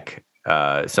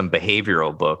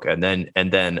behavioral book. And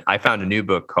then I found a new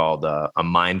book called A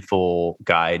Mindful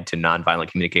Guide to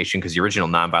Nonviolent Communication, because the original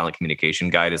Nonviolent Communication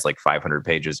Guide is like 500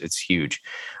 pages. It's huge.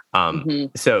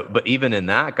 So, but even in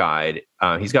that guide,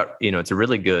 he's got, it's a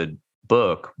really good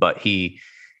book, but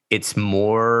it's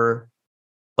more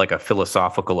like a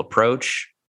philosophical approach,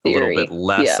 theory. A little bit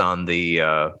less on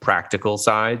the practical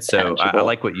side. So I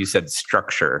like what you said,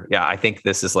 structure. Yeah, I think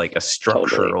this is like a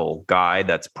structural guide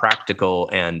that's practical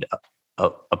and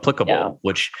applicable,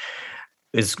 which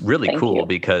is really cool,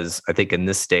 because I think in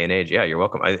this day and age, you're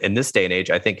welcome. In this day and age,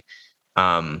 I think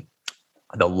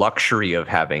the luxury of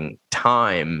having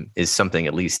time is something,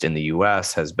 at least in the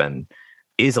US, is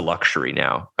a luxury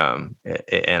now.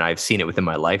 And I've seen it within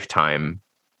my lifetime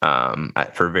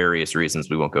for various reasons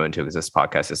we won't go into, because this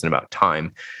podcast isn't about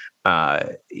time.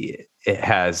 Time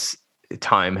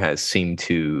has seemed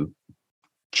to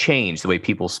change the way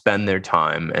people spend their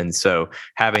time. And so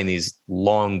having these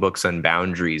long books on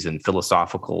boundaries and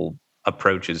philosophical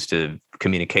approaches to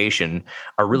communication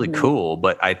are really cool,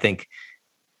 but I think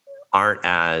aren't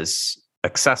as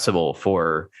accessible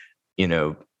for,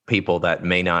 people that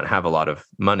may not have a lot of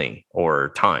money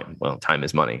or time. Well, time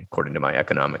is money, according to my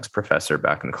economics professor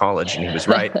back in college, and he was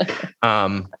right.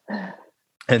 And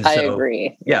so, I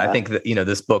agree. Yeah, I think that,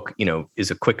 this book,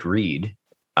 is a quick read,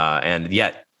 and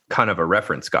yet kind of a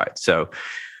reference guide. So,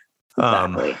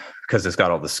 because it's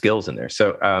got all the skills in there.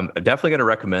 So I'm definitely going to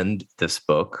recommend this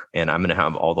book, and I'm going to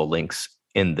have all the links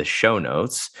in the show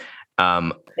notes.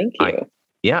 Thank you.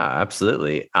 Yeah,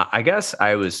 absolutely. I guess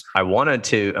I'm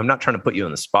not trying to put you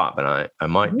on the spot, but I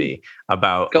might be,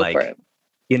 about Go for it.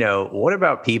 What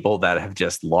about people that have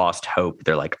just lost hope?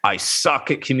 They're like, I suck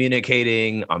at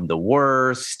communicating. I'm the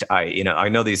worst. I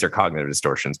know these are cognitive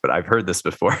distortions, but I've heard this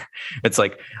before. It's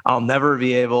like, I'll never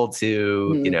be able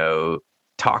to,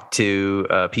 talk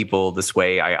to people this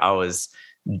way. I always,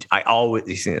 you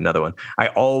see another one. I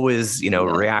always,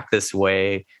 react this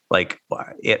way. Like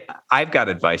I've got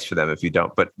advice for them if you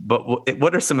don't, but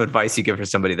what are some advice you give for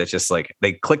somebody that's just like,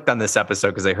 they clicked on this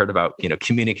episode because they heard about,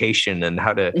 communication and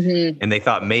how to, and they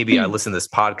thought maybe I listen to this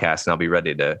podcast and I'll be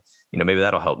ready to, maybe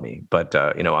that'll help me. But,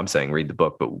 I'm saying read the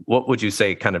book, but what would you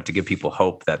say kind of to give people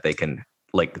hope that they can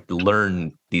like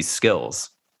learn these skills?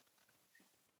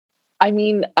 I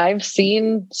mean, I've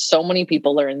seen so many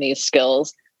people learn these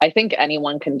skills. I think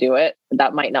anyone can do it.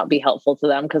 That might not be helpful to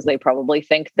them because they probably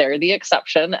think they're the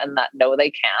exception and that no, they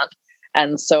can't.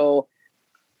 And so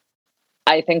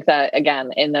I think that, again,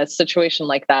 in a situation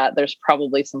like that, there's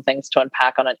probably some things to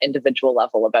unpack on an individual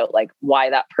level about like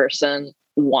why that person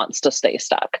wants to stay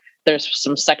stuck. There's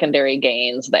some secondary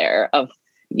gains there of,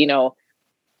 well,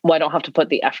 I don't have to put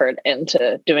the effort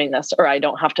into doing this, or I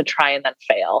don't have to try and then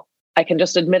fail. I can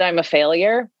just admit I'm a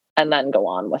failure and then go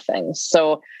on with things.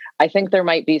 So I think there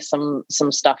might be some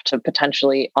stuff to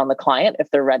potentially on the client if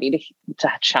they're ready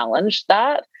to challenge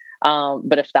that.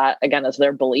 But if that, again, is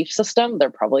their belief system, they're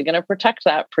probably going to protect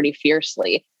that pretty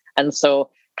fiercely. And so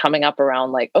coming up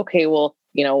around like, okay, well,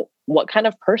 what kind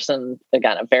of person,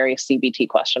 again, a very CBT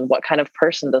question, what kind of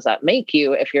person does that make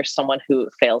you if you're someone who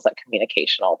fails at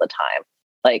communication all the time?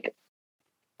 Like,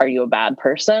 are you a bad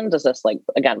person? Does this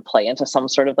again, play into some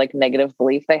sort of negative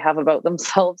belief they have about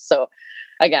themselves? So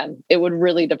again, it would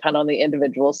really depend on the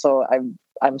individual. So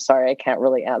I'm sorry, I can't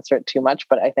really answer it too much,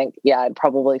 but I think, I'd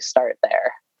probably start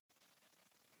there.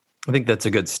 I think that's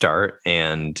a good start.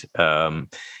 And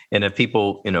if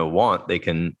people, want, they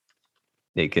can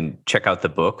check out the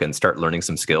book and start learning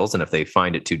some skills. And if they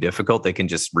find it too difficult, they can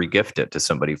just regift it to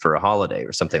somebody for a holiday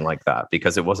or something like that,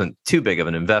 because it wasn't too big of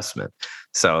an investment.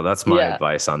 So that's my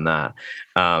advice on that.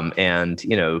 And,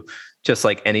 just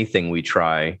like anything we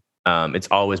try, it's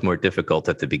always more difficult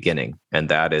at the beginning. And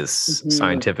that is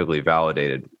scientifically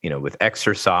validated, with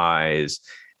exercise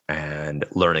and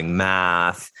learning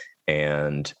math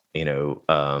and,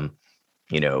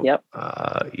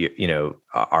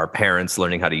 our parents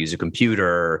learning how to use a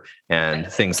computer and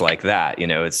things like that.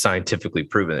 It's scientifically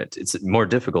proven. It's more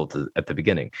difficult at the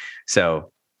beginning.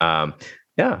 So, I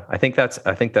think that's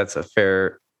a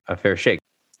fair shake.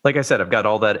 Like I said, I've got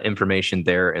all that information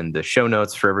there in the show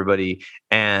notes for everybody.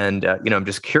 And, I'm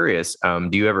just curious, do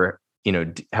you ever,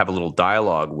 have a little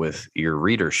dialogue with your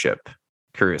readership?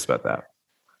 Curious about that.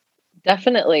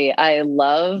 Definitely. I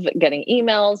love getting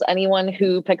emails. Anyone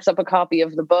who picks up a copy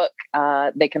of the book,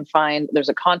 they can there's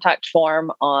a contact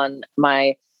form on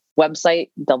my website,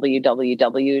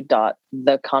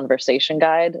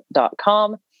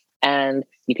 www.theconversationguide.com. And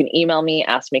you can email me,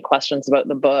 ask me questions about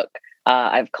the book.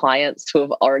 I have clients who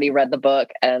have already read the book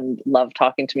and love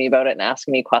talking to me about it and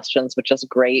asking me questions, which is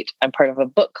great. I'm part of a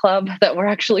book club that we're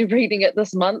actually reading it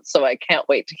this month, so I can't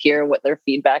wait to hear what their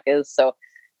feedback is. So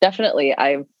definitely,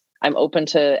 I'm open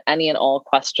to any and all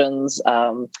questions,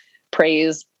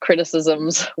 praise,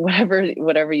 criticisms,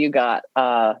 whatever you got.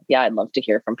 I'd love to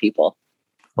hear from people.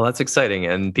 Well, that's exciting.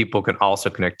 And people can also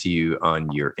connect to you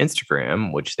on your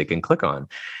Instagram, which they can click on.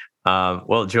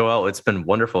 Well, Joelle, it's been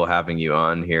wonderful having you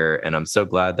on here. And I'm so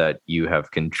glad that you have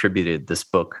contributed this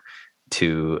book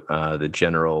to the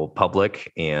general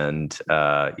public. And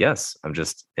yes, I'm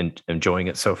just enjoying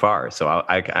it so far. So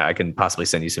I can possibly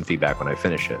send you some feedback when I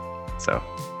finish it. So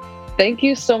thank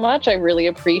you so much. I really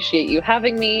appreciate you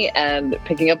having me and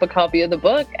picking up a copy of the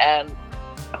book, and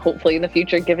hopefully in the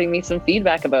future giving me some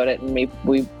feedback about it, and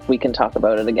maybe we can talk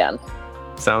about it again.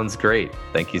 Sounds great.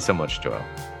 Thank you so much, Joelle.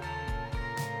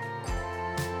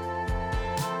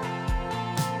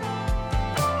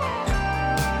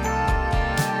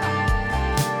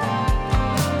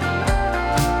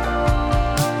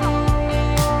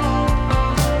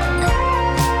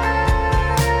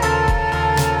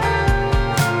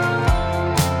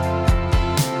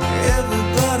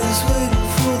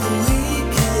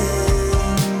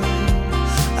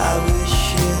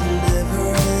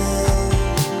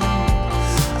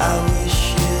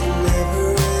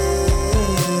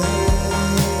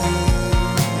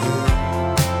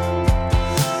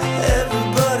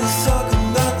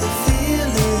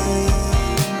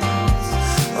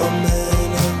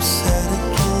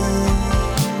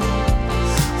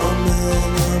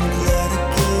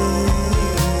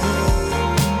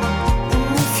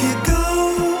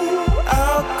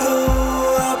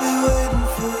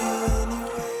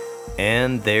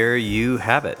 And there you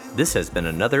have it. This has been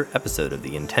another episode of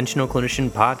the Intentional Clinician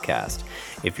Podcast.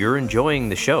 If you're enjoying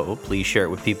the show, please share it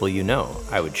with people you know.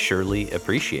 I would surely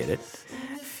appreciate it.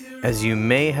 As you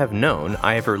may have known,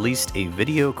 I have released a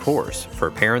video course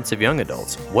for parents of young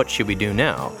adults, What Should We Do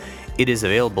Now? It is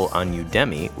available on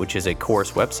Udemy, which is a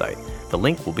course website. The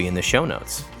link will be in the show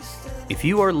notes. If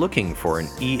you are looking for an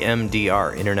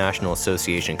EMDR International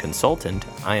Association consultant,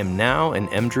 I am now an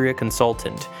EMDRIA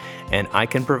consultant, and I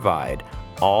can provide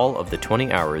all of the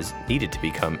 20 hours needed to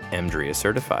become EMDRIA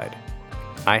certified.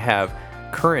 I have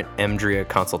current EMDRIA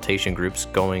consultation groups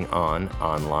going on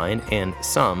online and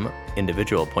some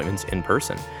individual appointments in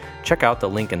person. Check out the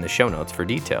link in the show notes for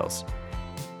details.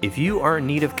 If you are in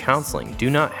need of counseling, do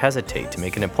not hesitate to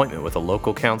make an appointment with a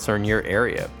local counselor in your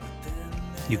area.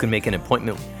 You can make an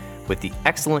appointment with the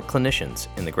excellent clinicians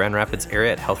in the Grand Rapids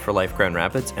area at Health for Life Grand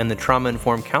Rapids and the Trauma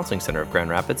Informed Counseling Center of Grand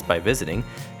Rapids by visiting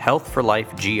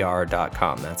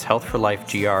healthforlifegr.com. That's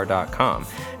healthforlifegr.com.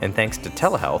 And thanks to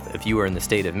telehealth, if you are in the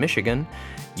state of Michigan,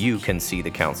 you can see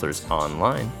the counselors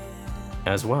online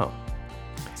as well.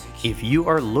 If you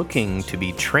are looking to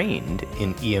be trained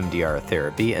in EMDR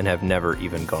therapy and have never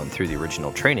even gone through the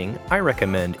original training, I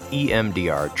recommend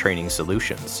EMDR Training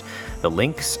Solutions. The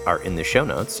links are in the show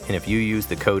notes, and if you use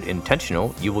the code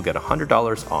INTENTIONAL, you will get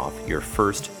 $100 off your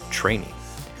first training.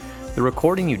 The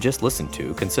recording you just listened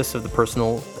to consists of the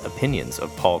personal opinions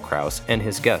of Paul Krauss and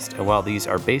his guest, and while these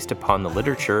are based upon the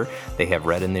literature they have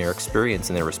read and their experience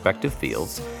in their respective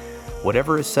fields,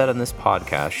 whatever is said on this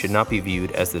podcast should not be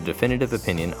viewed as the definitive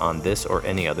opinion on this or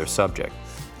any other subject.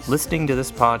 Listening to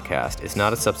this podcast is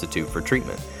not a substitute for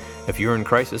treatment. If you're in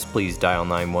crisis, please dial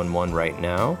 911 right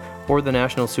now or the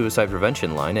National Suicide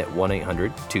Prevention Line at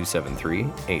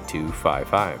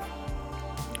 1-800-273-8255.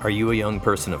 Are you a young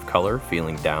person of color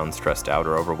feeling down, stressed out,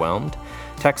 or overwhelmed?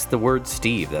 Text the word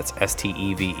STEVE, that's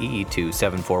STEVE, to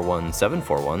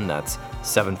 741741, that's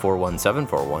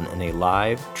 741741, and a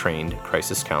live, trained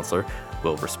crisis counselor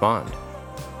will respond.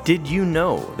 Did you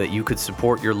know that you could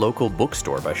support your local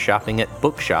bookstore by shopping at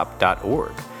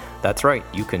bookshop.org? That's right,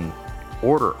 you can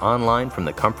order online from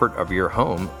the comfort of your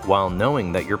home while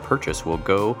knowing that your purchase will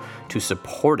go to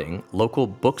supporting local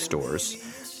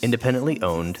bookstores, independently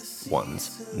owned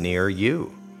ones near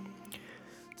you.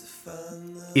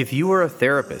 If you are a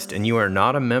therapist and you are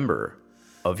not a member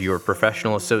of your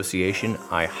professional association,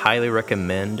 I highly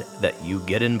recommend that you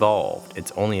get involved.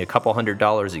 It's only a couple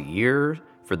 $100s a year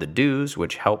for the dues,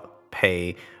 which help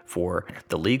pay for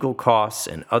the legal costs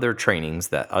and other trainings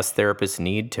that us therapists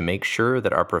need to make sure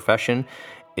that our profession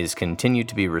is continued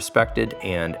to be respected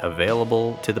and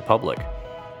available to the public.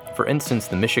 For instance,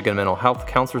 the Michigan Mental Health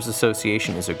Counselors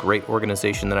Association is a great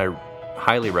organization that I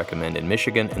highly recommend in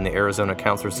Michigan, and the Arizona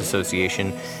Counselors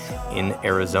Association in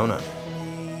Arizona.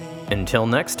 Until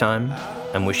next time,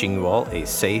 I'm wishing you all a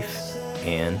safe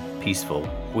and peaceful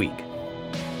week.